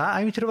þegar það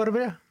ævintýri var að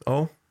byrja. Já.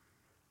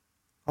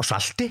 Á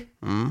Salti.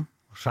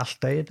 Og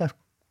salta í þetta.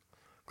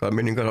 Hvaða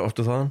minningar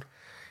áttu þaðan?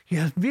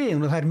 Já,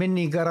 þær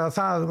minningar að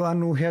það var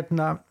nú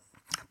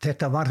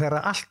þetta var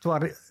þegar allt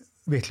var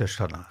vitlaust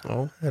þarna.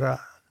 Já.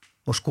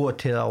 Og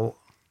skotið á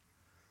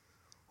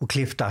og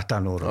klippt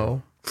aftan úr. Já.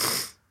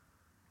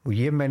 Og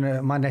ég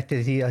man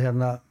eftir því að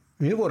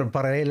við vorum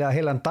bara eiginlega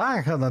heilan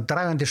dag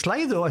dragandi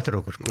slæðu á eftir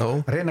okkur.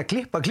 Að reyna að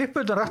klippa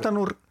þetta aftan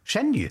úr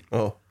Senju.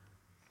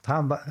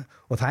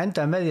 Og það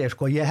endaði með því,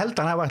 sko, ég held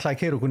að hann hafa alltaf að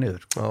keyra okkur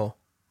niður.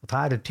 Og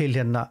það til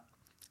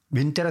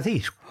myndir af því,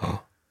 sko.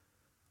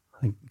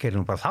 Hann gerir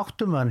nú bara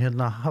þáttum með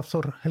hann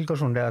Hafþór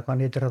Helgason eða hvað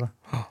hann heitir þetta.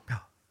 Já.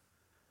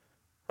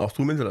 Átt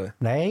þú myndir af því?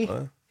 Nei.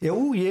 Jú,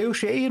 ég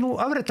segi nú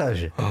afrita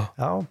þessu.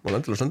 Já. Má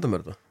endilega senda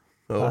mér þetta.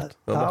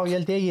 Já, ég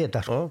held ég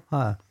þetta, sko.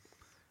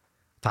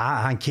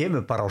 Hann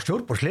kemur bara á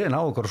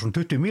stjórnborðsliðina á okkur svona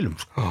 20 mílum,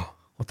 sko.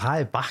 Og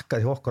það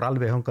bakkað hjá okkur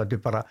alveg hangandi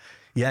bara,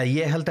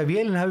 ég held að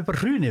vélinn hafi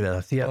bara hrunið við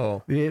það, því að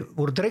við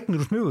vorum dregnir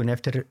úr Smugunni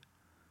eftir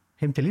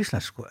heim til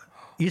Íslands, sko,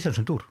 í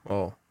þessum dúr.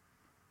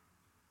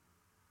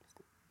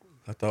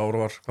 Þetta ára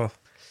var hvað?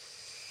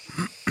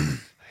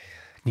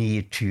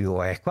 90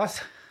 og eitthvað.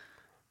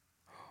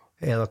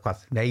 Eða hvað?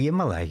 Nei, ég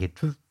maður það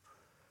ekki.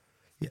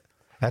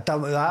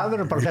 Það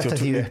verður bara þetta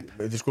því upp.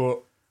 Þetta sko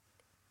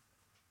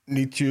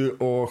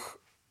 90 og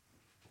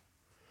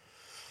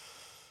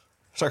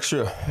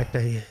 6-7.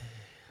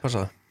 Passa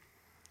það?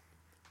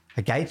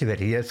 Það gæti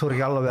verið, ég þór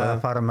ekki alveg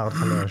að fara með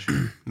ártalega þessu.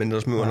 Minnir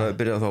að Smugunni að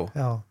byrja þá?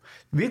 Já,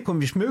 við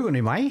komum í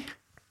Smugunni í maí,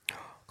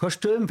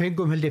 kostuðum,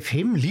 fengum held ég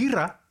 5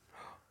 lýra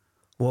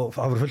og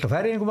það var fullt af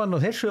færingum og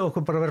þessu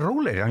okkur bara verið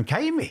rólegri, hann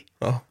kæmi.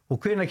 Og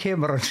hvenær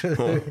kemur hann?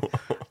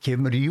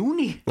 Kemur í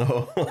júni.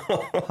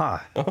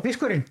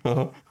 Fiskurinn.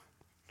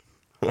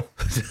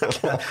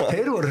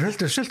 Þeir voru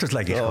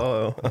sulturslæki,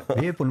 sko.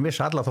 Við erum búin að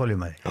missa alla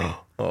þolinmæði.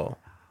 Já.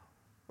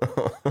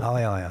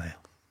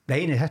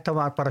 Nei, þetta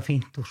var bara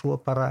fínt og svo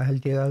bara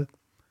held ég að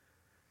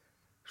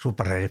svo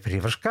bara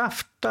ég var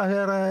skafta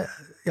þegar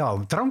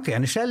drangi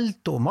hann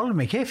seld og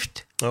málmi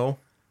keypt. Já.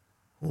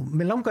 Og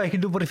mér langaði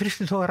ekki bara í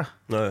frystitogara.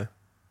 Nei.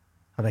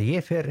 Þannig að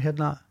ég fer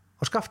á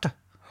Skafta.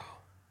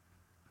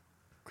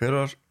 Hver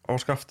var á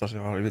Skafta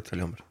sem var í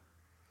viðtali hjá mér?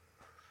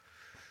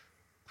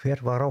 Hver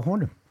var á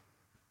honum?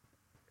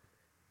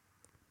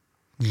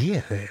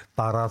 Ég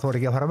bara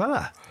þori ekki að fara með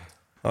það.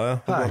 Já.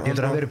 Það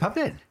getur að vera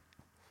pabbi þinn.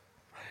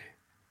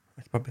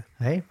 Ekki pabbi.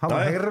 Nei, hann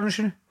var hegrarnu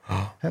sinu.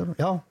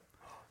 Já.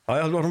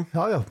 Haldur varum.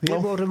 Já, við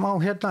vorum á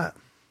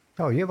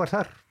já, ég var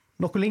þar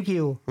nokkuð lengi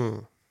og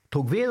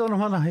tók við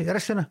honum hana í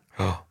restina.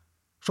 Já.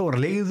 Svo var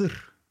hann leiður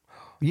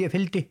og ég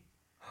fylgdi.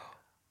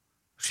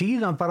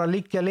 Síðan bara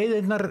liggja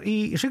leiðirnar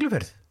í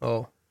Sigluferð.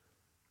 Já.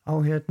 Á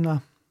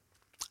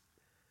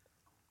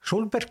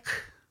Sólberg.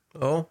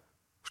 Já.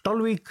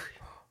 Stálvík.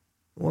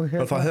 Og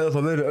það hefði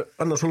þá verið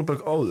annar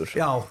Sólberg áður?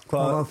 Já,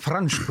 það var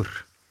franskur.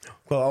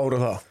 Hvað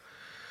árið það?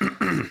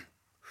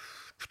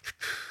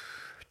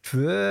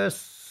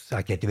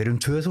 Það geti verið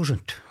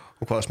 2000.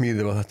 Og hvaða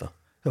smíði var þetta?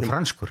 Það var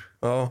franskur.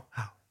 Já.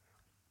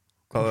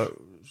 Hvaða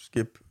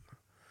skip?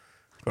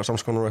 Hvaða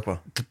samskonar og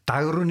eitthvað?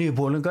 Dagrunni í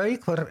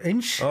Bolungavík var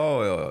eins.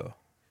 Já.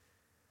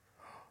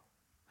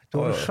 Þetta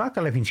var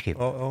svakalega fín skip.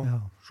 Já.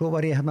 Svo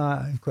var ég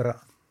einhverja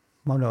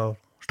mánu á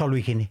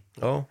Stálvíkinni.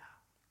 Já.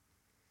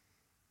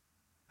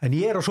 En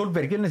ég á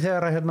Sólberginni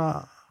þegar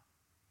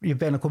ég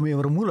beina að koma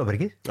yfir á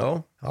Múlabergið. Já.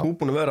 Þú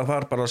búin að vera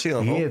þar bara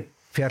síðan þá?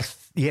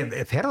 Ég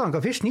ferði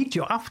þangað fyrst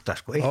 98,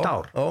 sko, 1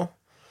 ár. Já.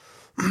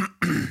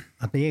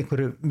 Þannig í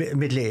einhverju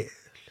milli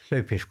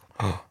hlaupi, sko.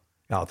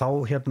 Já, þá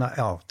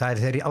það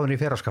er þeirri áður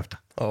í Skafta.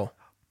 Já.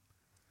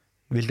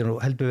 Ég vildi nú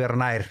heldur vera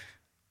nær.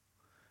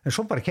 En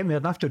svo bara kem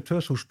ég aftur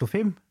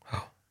 2005. Já.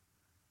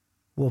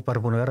 Og bara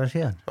búin að vera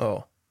síðan.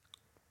 Já.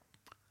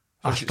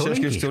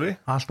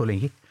 Allt og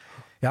lengi.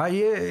 Já,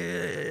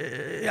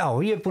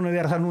 ég er búin að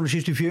vera þar núna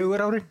síðustu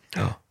 4 árin.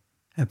 Já.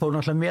 En búin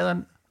alltaf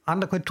meðan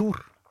annarkvæð túr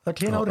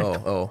öll hinn árið.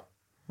 Já.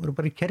 Voru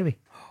bara í kerfi.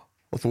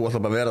 Og þú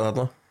ætla bara að vera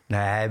þarna?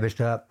 Nei,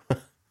 veistu það.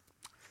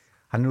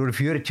 Hann voru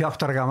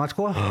 48 ára gamall,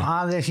 sko.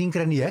 Aðeins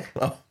yngri en ég.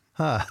 Já.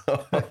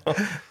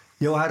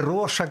 Já, það er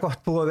rosa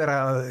gott búið að vera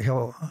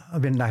að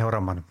vinna hjá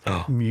Rammanum. Já.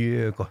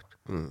 Mjög gott.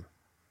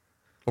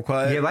 Og hvað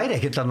er? Ég væri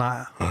ekkert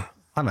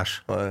annars.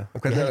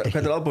 Hvernig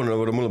er aðbúinu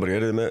að vera Múlabergi?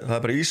 Það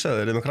er bara ís eða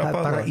er þið með krabba?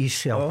 Það er bara ís,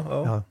 já.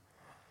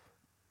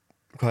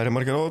 Hvað er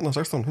margir á þarna?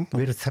 16, 15?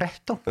 Við erum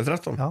 13. Við erum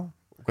 13? Já.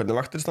 Hvernig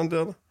vaktir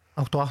standið þarna?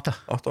 8 og 8.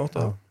 8 og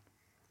 8, já.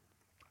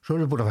 Svo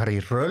erum við búin að fara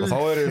í röll. Og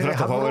þá er í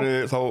 13, þá er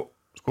þá,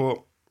 sko,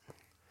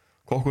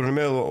 kokkurinn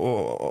með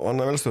og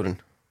annar velstjórinn?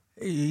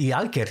 Í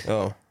aðgerð?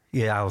 Já.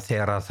 Já,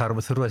 þegar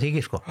það þurfa að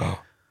þykja, sko. Já.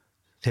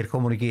 Þeir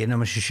komu ekki inn að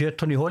maður 7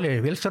 tonn í hóli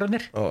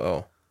velstjórarnir.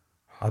 Já.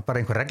 Það er bara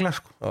einhver regla,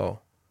 sko. Já.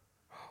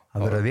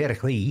 Það verður að vera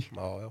eitthvað í.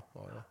 Já.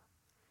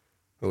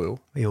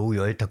 Jú,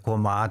 þetta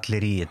koma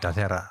allir í þetta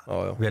þegar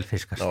vel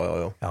fiskast.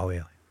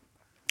 Já.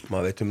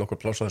 Maður veit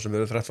nokkur pláss að þessum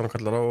verður 13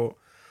 kallar á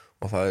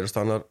og það eru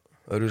stannar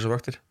öðruvísa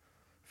vaktir.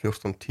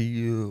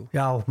 14:10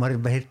 Já,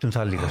 maður heilt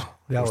það líka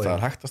það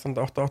er hægt að standa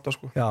 8:8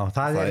 sko. Já,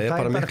 það er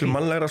bara miklu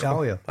mannlegra sko.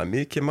 Það er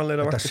mikið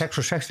mannlegra vaktir. Þetta 6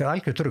 og 6 er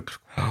algjör trugg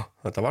sko.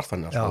 Þetta var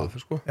þannig að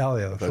staðu sko. Já,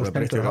 það er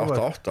breytið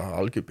 8:8,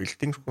 algjör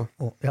bylting sko.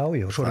 Já,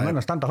 svo er menn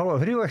að standa hálfa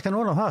frívægt en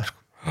vona það sko.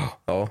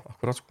 Já,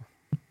 akkurat sko.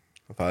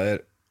 Það er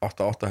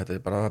 8:8, þetta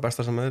er bara það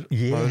besta sem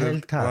ég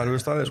held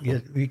það sko.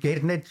 Ég er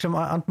neitt sem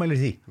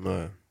andmælir því.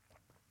 Nei.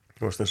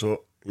 Þú veist eins og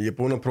ég er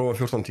búin að prófa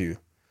 14:10.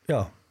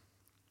 Já.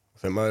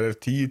 Þegar maður er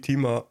 10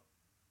 tíma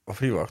á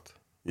frívakt,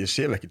 ég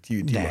sef ekki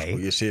 10 tíma sko.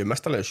 Ég sef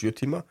mestalega 7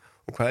 tíma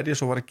og hvað er ég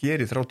svo var að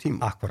gera í 3 tíma?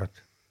 Akkurat.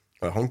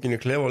 Það hangin í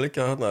klefa og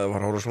liggja þarna eða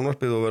var að hóra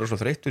sjónvarpið og vera svo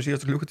þreyttur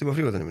síðast klukkutíma á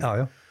frívaktinu mín.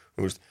 Já.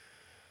 Þú veist,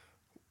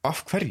 af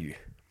hverju?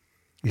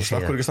 Ég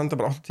sef ekki standa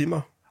bara 8 tíma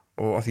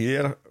og af því ég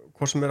er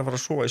hvað sem er að fara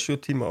að sofa í 7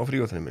 tíma á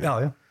frívaktinu mín. Já.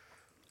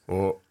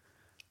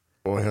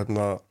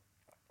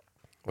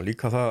 Og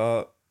líka það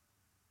að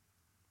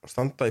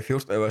standa í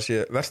 14, ef það sé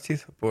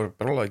verstíð búið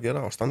brálega að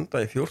gera og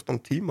standa í 14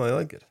 tíma í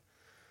aðgerð.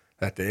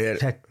 Þetta er,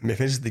 mér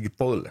finnst þetta ekki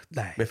boðlegt.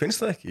 Mér finnst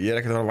það ekki, ég er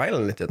ekki að vera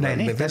vælanlitt þetta.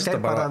 Nei, þetta er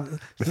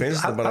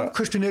bara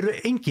afkvöstun eru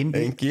engin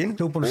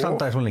þú er búin að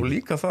standa í svo lengi. Og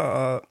líka það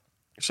að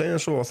segja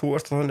svo að þú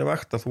ert þannig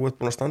vakt að þú ert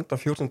búin að standa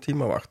 14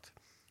 tíma vakt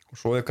og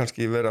svo er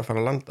kannski verið að fara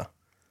að landa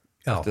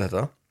eftir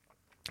þetta,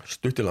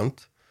 stutt í land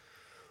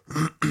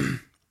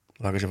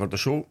það er kannski að fara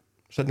að sjó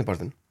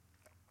setnipartin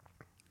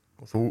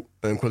og þú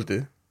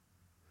kvöldið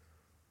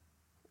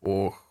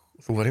og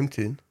þú var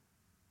heimtíðin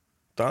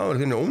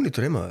dagur þín er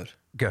ónýtur heimaður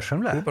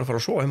gjörsamlega þú er bara að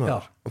fara að sofa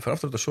heimaður og fyrir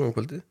aftur þetta sjó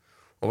kvöldið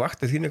og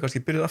vaktið þín er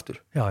kannski byrjuð aftur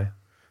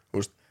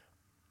veist,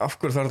 af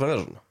hverju þarf þetta að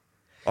vera svona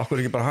af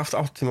hverju ekki bara haft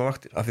 8 tíma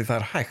vaktir af því það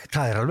er hægt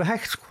það er alveg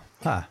hægt sko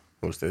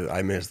þú veist,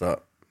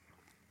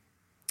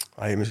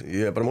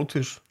 ég er bara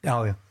mótþýðs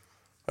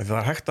það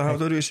er hægt að hafa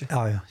þetta öðruvísi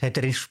þetta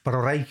er eins bara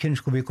á rækjun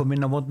sko, við komum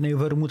inn á mótni og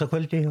förum út að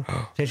kvöldi og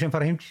þeir sem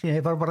fara heim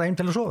þeir fara bara heim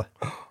til að sofa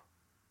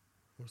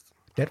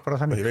þetta er bara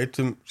þannig ég veit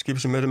skip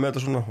sem eru með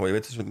þetta svona og ég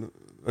veit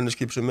önnur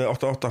skip sem er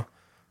 8-8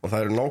 og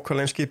það eru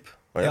nákvæmlega einn skip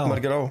og ég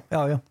margir á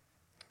það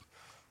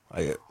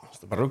er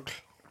bara rugl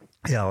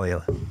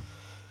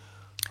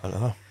þannig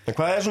að það en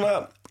hvað er svona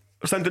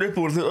stendur upp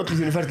úr öllu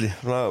þínu ferli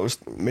svona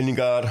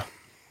minningar,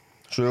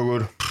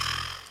 sögur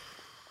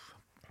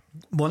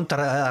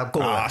vondar eða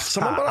góða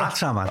allt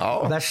saman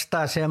versta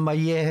sem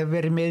að ég hef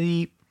verið með í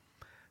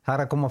það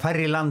er að koma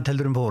færri í land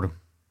heldur fórum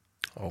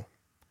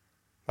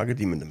það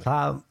get ímyndum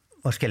það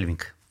var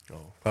skelfing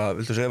hvað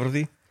viltu segja frá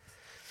því?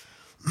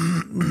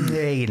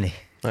 Nei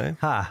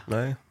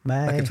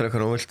ekkert fyrir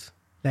eitthvað óvilt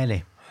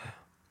nei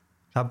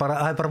það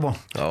er bara vond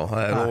það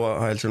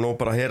er nóg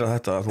bara að heyra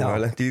þetta að þú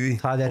hefði lent í því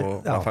og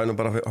það fænum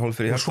bara hálf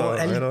fyrir og svo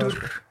eldur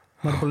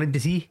maður bara lendi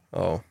því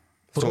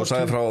svo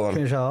sagði frá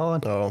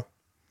þann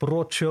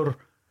brotsjór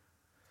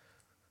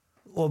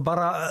og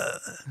bara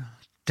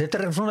þetta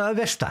er svona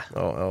að versta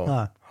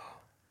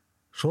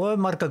svo er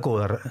marga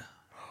góðar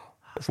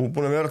þú er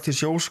búin að vera til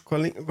sjós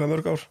hvað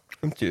mörg ár?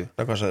 50?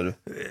 eða hvað sagðir þú?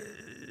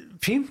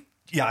 50?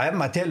 Já, ef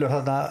maður telur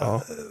þarna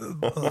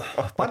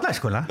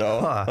barnæskuna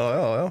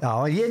já,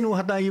 ég nú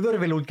þarna í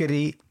vöruvélaútgerð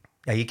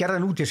ég gerði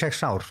hann út í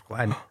 6 ár sko,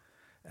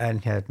 en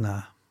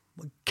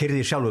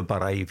keyrði sjálfur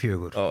bara í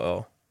 4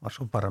 var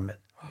svo bara með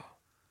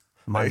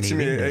eitt sem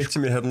ég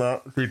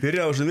því ég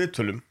byrjaði á þessu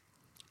viðtölum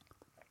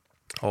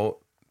og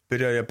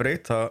byrjaði ég að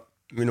breyta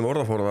mínum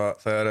orðaforða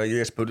þegar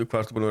ég spurði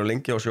hvað ertu búin að vera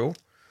lengi á sjó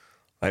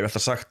það hef ég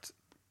alltaf sagt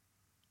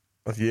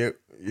að ég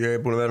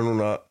er búin að vera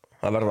núna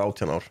að verða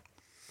 18 ár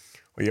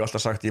og ég hef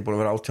alltaf sagt ég er búin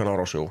að vera 18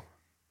 ár á sjó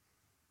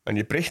en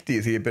ég breytti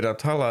því ég byrjaði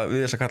að tala við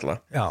þessa kalla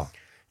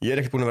ég er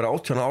ekki búin að vera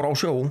 18 ár á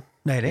sjó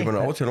ég er búin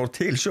að vera 18 ár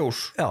til sjós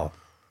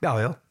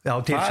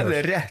það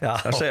er rétt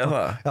að segja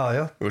það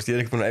þú veist ég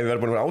er ekki búin að ef ég er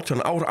búin að vera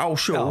 18 ár á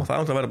sjó það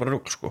átt að vera bara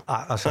rugl sko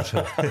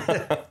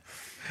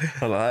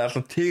þannig að það er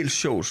alltaf til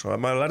sjós og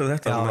maður lærði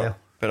þetta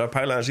byrja að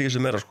pæla þess í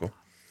þessu meira sko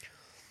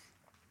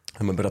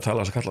þegar maður byrja að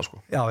tala þess að kalla sko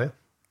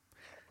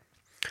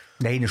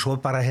Nei, svo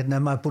bara ef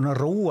maður er búin að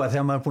róa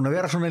þegar maður er búin að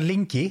vera svona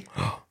lengi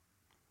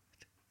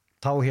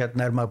þá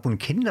er maður búin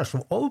að kynna svo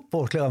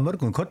óbóðslega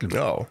mörgum kollum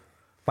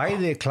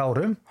bæði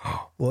klárum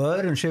og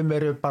öðrum sem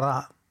eru bara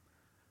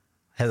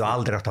hefðu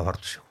aldrei átt að fara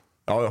til sjó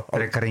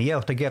frekar en ég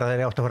átt að gera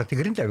þegar ég átt að fara til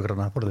Grindavíkur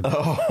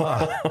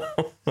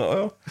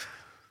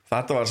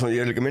Þetta var svona,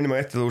 ég líka minnum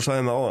að eitt þú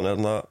sagði mig áðan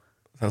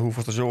þegar þú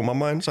fórst að sjó og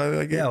mamma henn sagði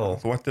það ekki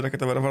þú ættir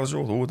ekkert að vera að fara að sjó,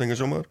 þú ert engin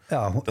sjómaður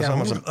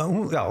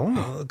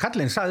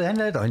kallinn sagði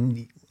henni þetta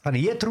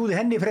þannig ég trúði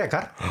henni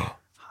frekar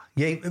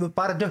ég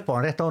bara upp á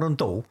hann rétt ára hún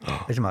dó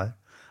þessi maður,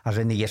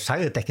 þannig ég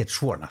sagði þetta ekkert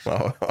svona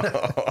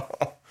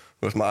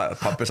Þú veist maður,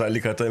 pappi sagði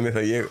líka þetta um mig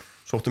þegar ég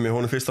sótti mig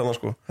honum fyrst þannig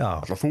sko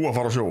alltaf þú að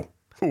fara að sjó,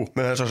 þú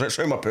með þess að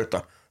saumaputta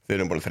þeir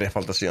eru bara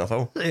þrefaldar síðan þá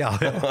já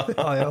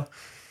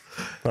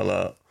þannig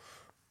að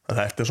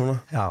þetta er svona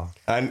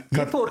en,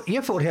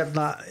 ég fór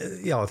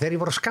þegar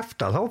ég var að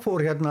Skafta þá fór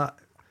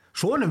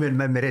sonur minn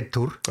með mér einn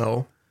túr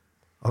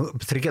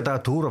 3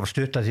 daga túr og var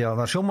stutta því að það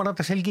var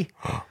sjómannadagshelgi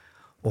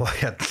og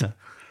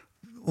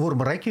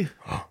vorum að rækju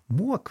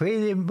múa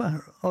kveiði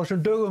á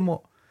þessum dögum og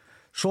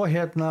svo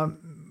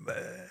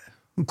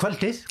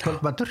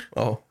kvöldmatur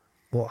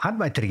og hann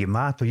mættir ekki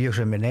mat og ég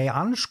sem nei,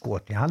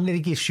 anskoti, hann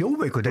ekki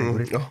sjóveikur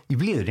í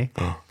blíðunni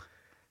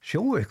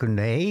sjóveikur,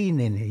 nei,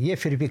 ég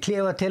fyrir upp í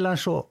klefa til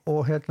hans og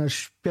hérna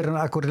spyr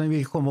hann akkur hann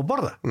vil koma og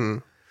borða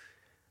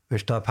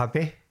veistu að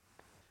pabbi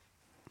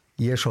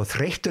ég svo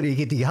þreyttur, ég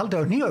get ekki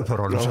haldið á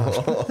hnífapörónu já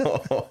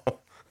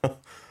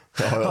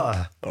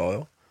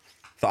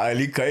það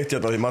líka eitt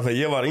hérna, því maður þegar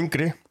ég var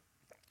yngri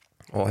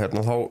og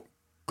hérna þá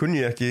kunni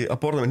ég ekki að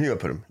borða með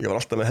hnífapörum ég var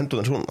alltaf með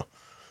henduðan svona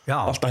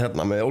alltaf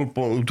hérna með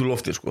olbón út úr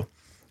lofti sko.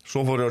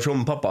 Svo fór ég að sjó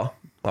með pappa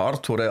að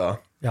Artúr eða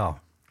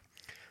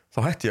þá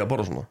hætti ég að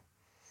borða svona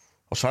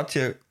og satt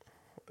ég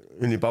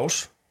inn í bás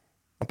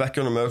að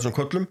bekkjónum með þessum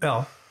köllum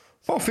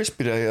þá fyrst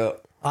byrjaði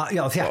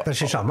ég að þjappa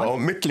sér saman á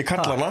milli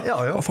kallana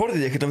og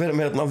þorði ég ekki að vera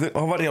með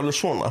þá var ég alveg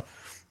svona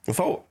og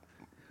þá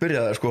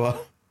byrjaði sko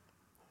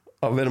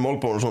að vera með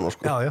olbónu svona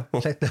sko.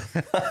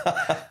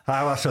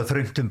 það var svo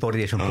þröngt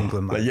borðið sem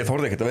kungum ég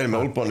þorði ekki að vera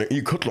með olbónu í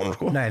köllunum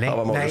sko. Það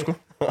var máli sko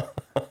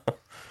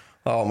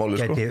það var máli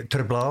sko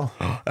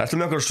Ertu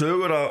með einhverja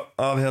sögur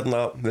af hérna,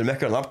 við erum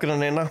ekki að nafngreina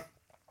neina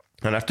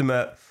en ertu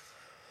með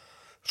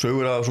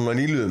sögur af svona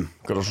nýliðum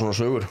einhverja svona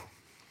sögur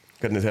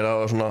hvernig þeir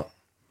hafa svona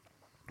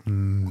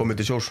komið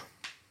til sjós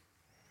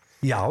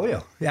Já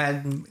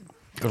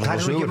það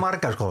er ekki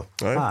margar sko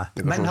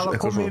menn hafa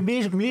komið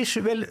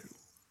mjög vel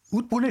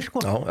útbúinir sko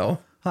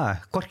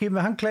hvorki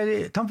með handklæði,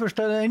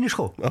 tannburstöð inni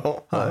sko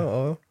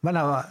menn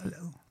hafa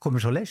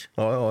komið svo leys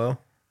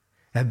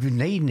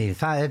Nei,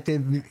 það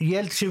ég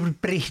held sér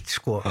breytt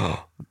sko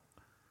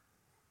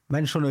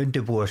menn svona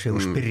undirbúa sig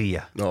og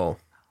spyrja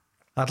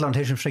allan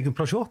þeir sem sækjum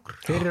pláss okkur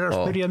þeir eru að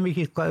spyrja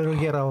mikið hvað eru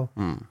að gera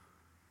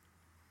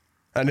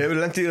En hefur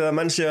lendið að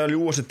menn sé að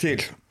ljúga sig til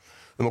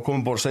að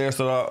koma bort,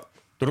 segjast það að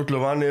drullu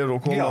vanir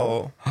og koma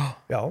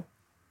Já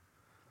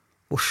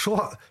og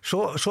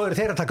svo eru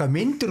þeir að taka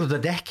myndir út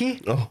af dekki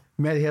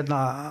með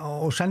hérna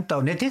og senda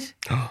á netið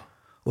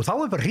og þá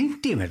bara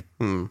hringt í mér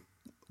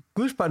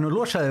Guðsbæðinu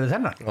losaði við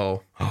þennan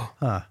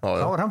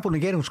þá var hann búin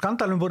að gera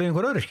skandalum búin í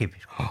einhver öðru skipi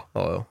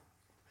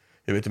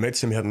Ég veit eitt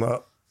sem hérna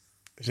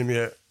sem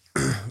ég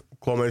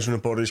kom eins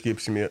og borðið í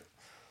skip sem ég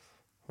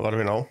var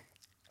að vinna á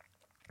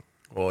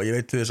og ég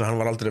veit þess að hann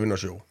var aldrei að vinna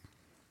á sjó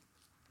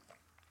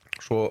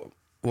svo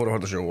voru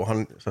hann að sjó og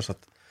hann sem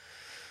sagt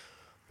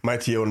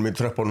mæti ég honum í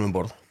tröppunum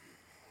borð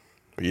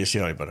og ég sé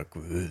hann bara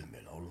Guð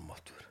minn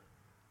álmáttur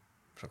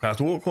Hvað er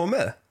þú að koma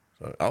með?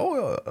 Já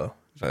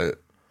sagði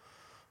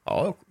Já,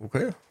 ok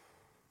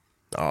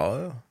Já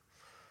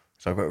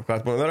Sagði, hvað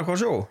er búin að vera eitthvað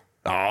á sjó?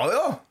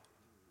 Já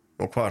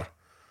Og hvar?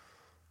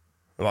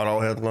 Var á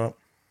hérna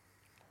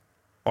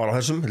Var á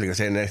þessum, líka að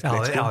segja neitt sko.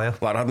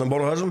 Var hann að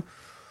borða á þessum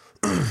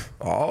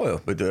Já,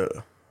 veitu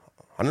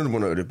Hann er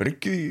búin að vera í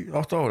bryggju í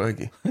 8 ára,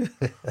 ekki?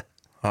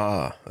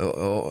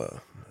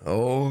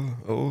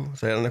 Jó,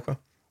 segir hann eitthvað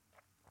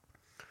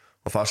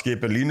Og það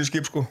skip er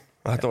línuskip sko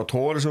Þetta var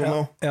tóri sem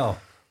hún á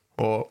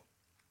Og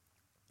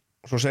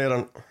svo segir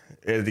hann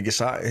þetta ekki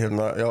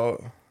hérna,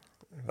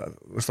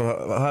 veistu,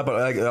 það er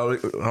bara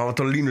hann var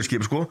talað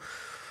línuskip sko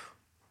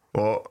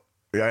og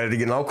er þetta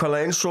ekki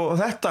nákvæmlega eins og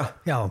þetta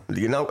er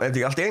þetta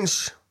ekki allt eins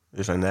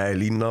ég sagði nei,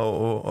 lína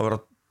og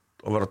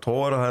að vera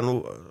tóra það er nú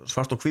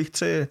svart og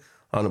hvítt segi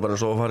hann er bara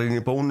eins og að fara inn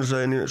í bónus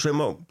eða inn í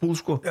saumabúð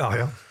sko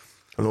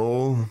nú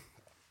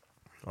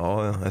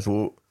en þú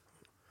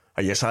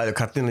að ég sagði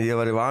kallinn að ég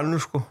var í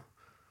vanur sko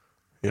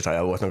ég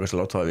sagði að þú ætti náttúrulega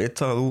að láta það að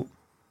vita að þú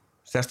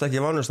sérst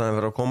ekki vanur það er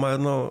verið að koma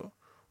hérna og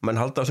menn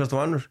halda á sérst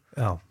vanur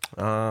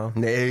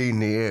nei,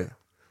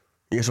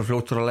 ég er svo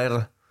fljótur að læra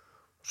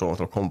svo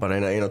kom bara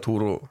eina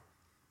túr og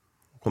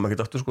kom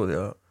ekkert aftur sko því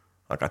að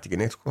það gæti ekki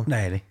neitt sko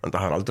en það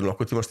har aldrei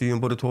nokkuð tíma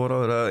stíðum borið tóra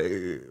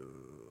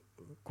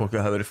hvorki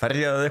það hefur verið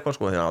ferjað eða eitthvað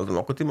sko því að aldrei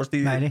nokkuð tíma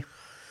stíði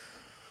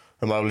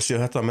en maður vil sé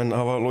þetta menn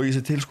hafa logið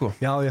sér til sko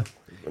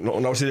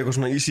og ná sér eitthvað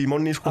svona easy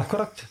money sko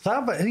Akkurat,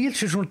 ég held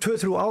sér svona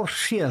 2-3 ár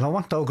síðan þá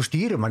vantaði okkur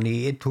stýrumann í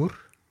einn túr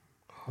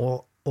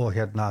og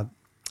hérna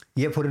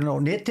ég fór inn á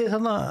netið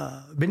þannig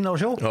að vinna á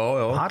sjó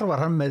þar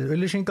var hann með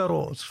auglýsingar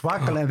og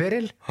svakalega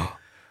feril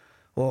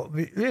og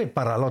við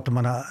bara látum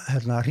hann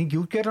að hringi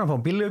útgerðan fá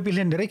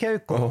bílaugbílinn í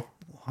Reykjavík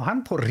og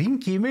hann fór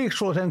hringi í mig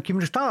svo þegar hann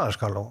kemur í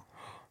staðaskal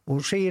og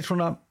segir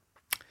svona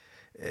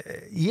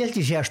ég held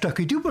ég sé að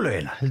stökka í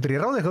djúpulaugina heldur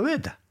ég ráði eitthvað við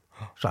þetta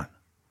sann.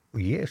 Og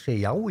ég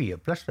segi já, ég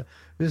blessa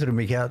við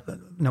þurfum ekki að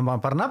nema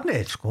bara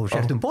nafnið sko, og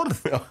settum borð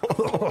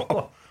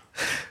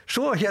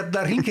svo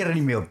hérna hringir hann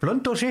í mig á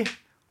Blönduósi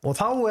og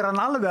þá er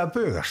hann alveg að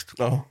bugast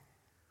og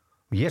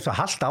ég svo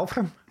halda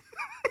áfram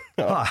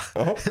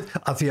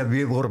af því að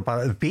við vorum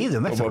bara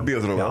bíðum eftir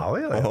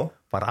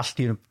bara allt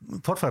í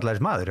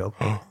forfærlæðis maður og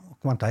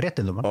vantaði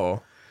réttindum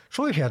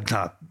svo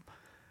hérna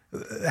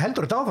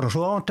heldur þetta áfram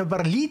svo hann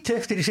bara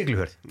lítið eftir í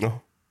Siglufjörð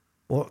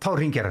og þá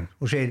hringir hann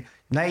og segir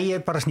nei, ég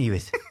er bara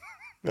snífið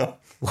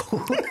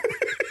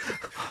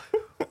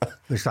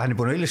Vistu, hann er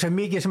búin að auglýsa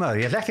mikið sem aður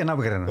ég ætla ekki að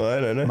nafngreina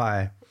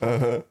nei.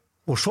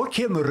 Og svo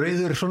kemur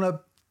rauður svona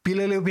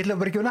bílalegu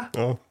bílabergjuna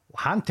og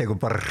hann tekur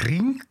bara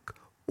hring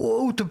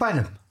og út úr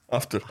bænum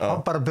aftur,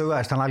 hann bara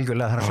bugaðist hann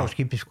algjörlega þannig að sá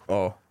skipi sko.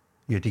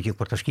 Ég veit ekki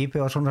hvort að skipi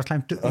var svona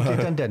slæmt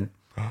en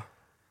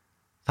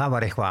það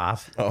var eitthvað að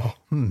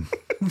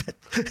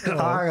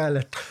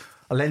agalegt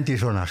að lendi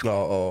í svona sko.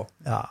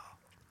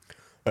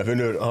 Það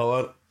finnur, það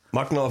var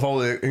magnað að fá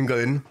þig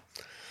hingað inn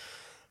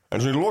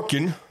en svona í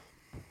lokin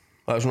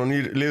það svona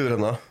nýr liður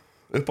hérna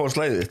upp á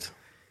slæðið þitt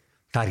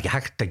það ekki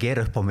hægt að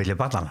gera upp á milli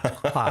barnana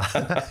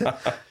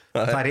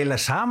það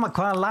eiginlega sama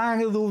hvaða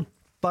lag þú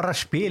bara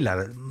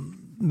spilar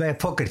með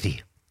Fogerty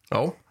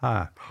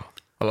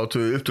það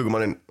láttu við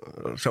upptökumanninn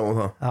sjá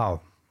það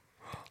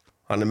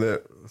hann með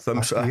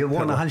thumbs up ég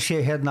vona hann sé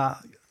hérna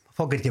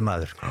Fogerty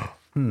maður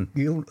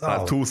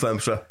það 2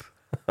 thumbs up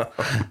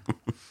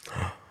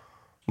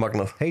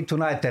magnað Hey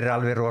Tonight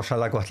alveg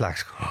rosalega gott lag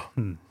sko.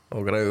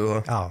 og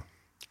græðu það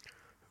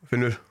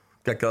Finnur,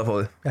 geggjað að fá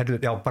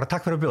þig já, bara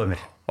takk fyrir að bjóða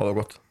mér það var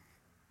gott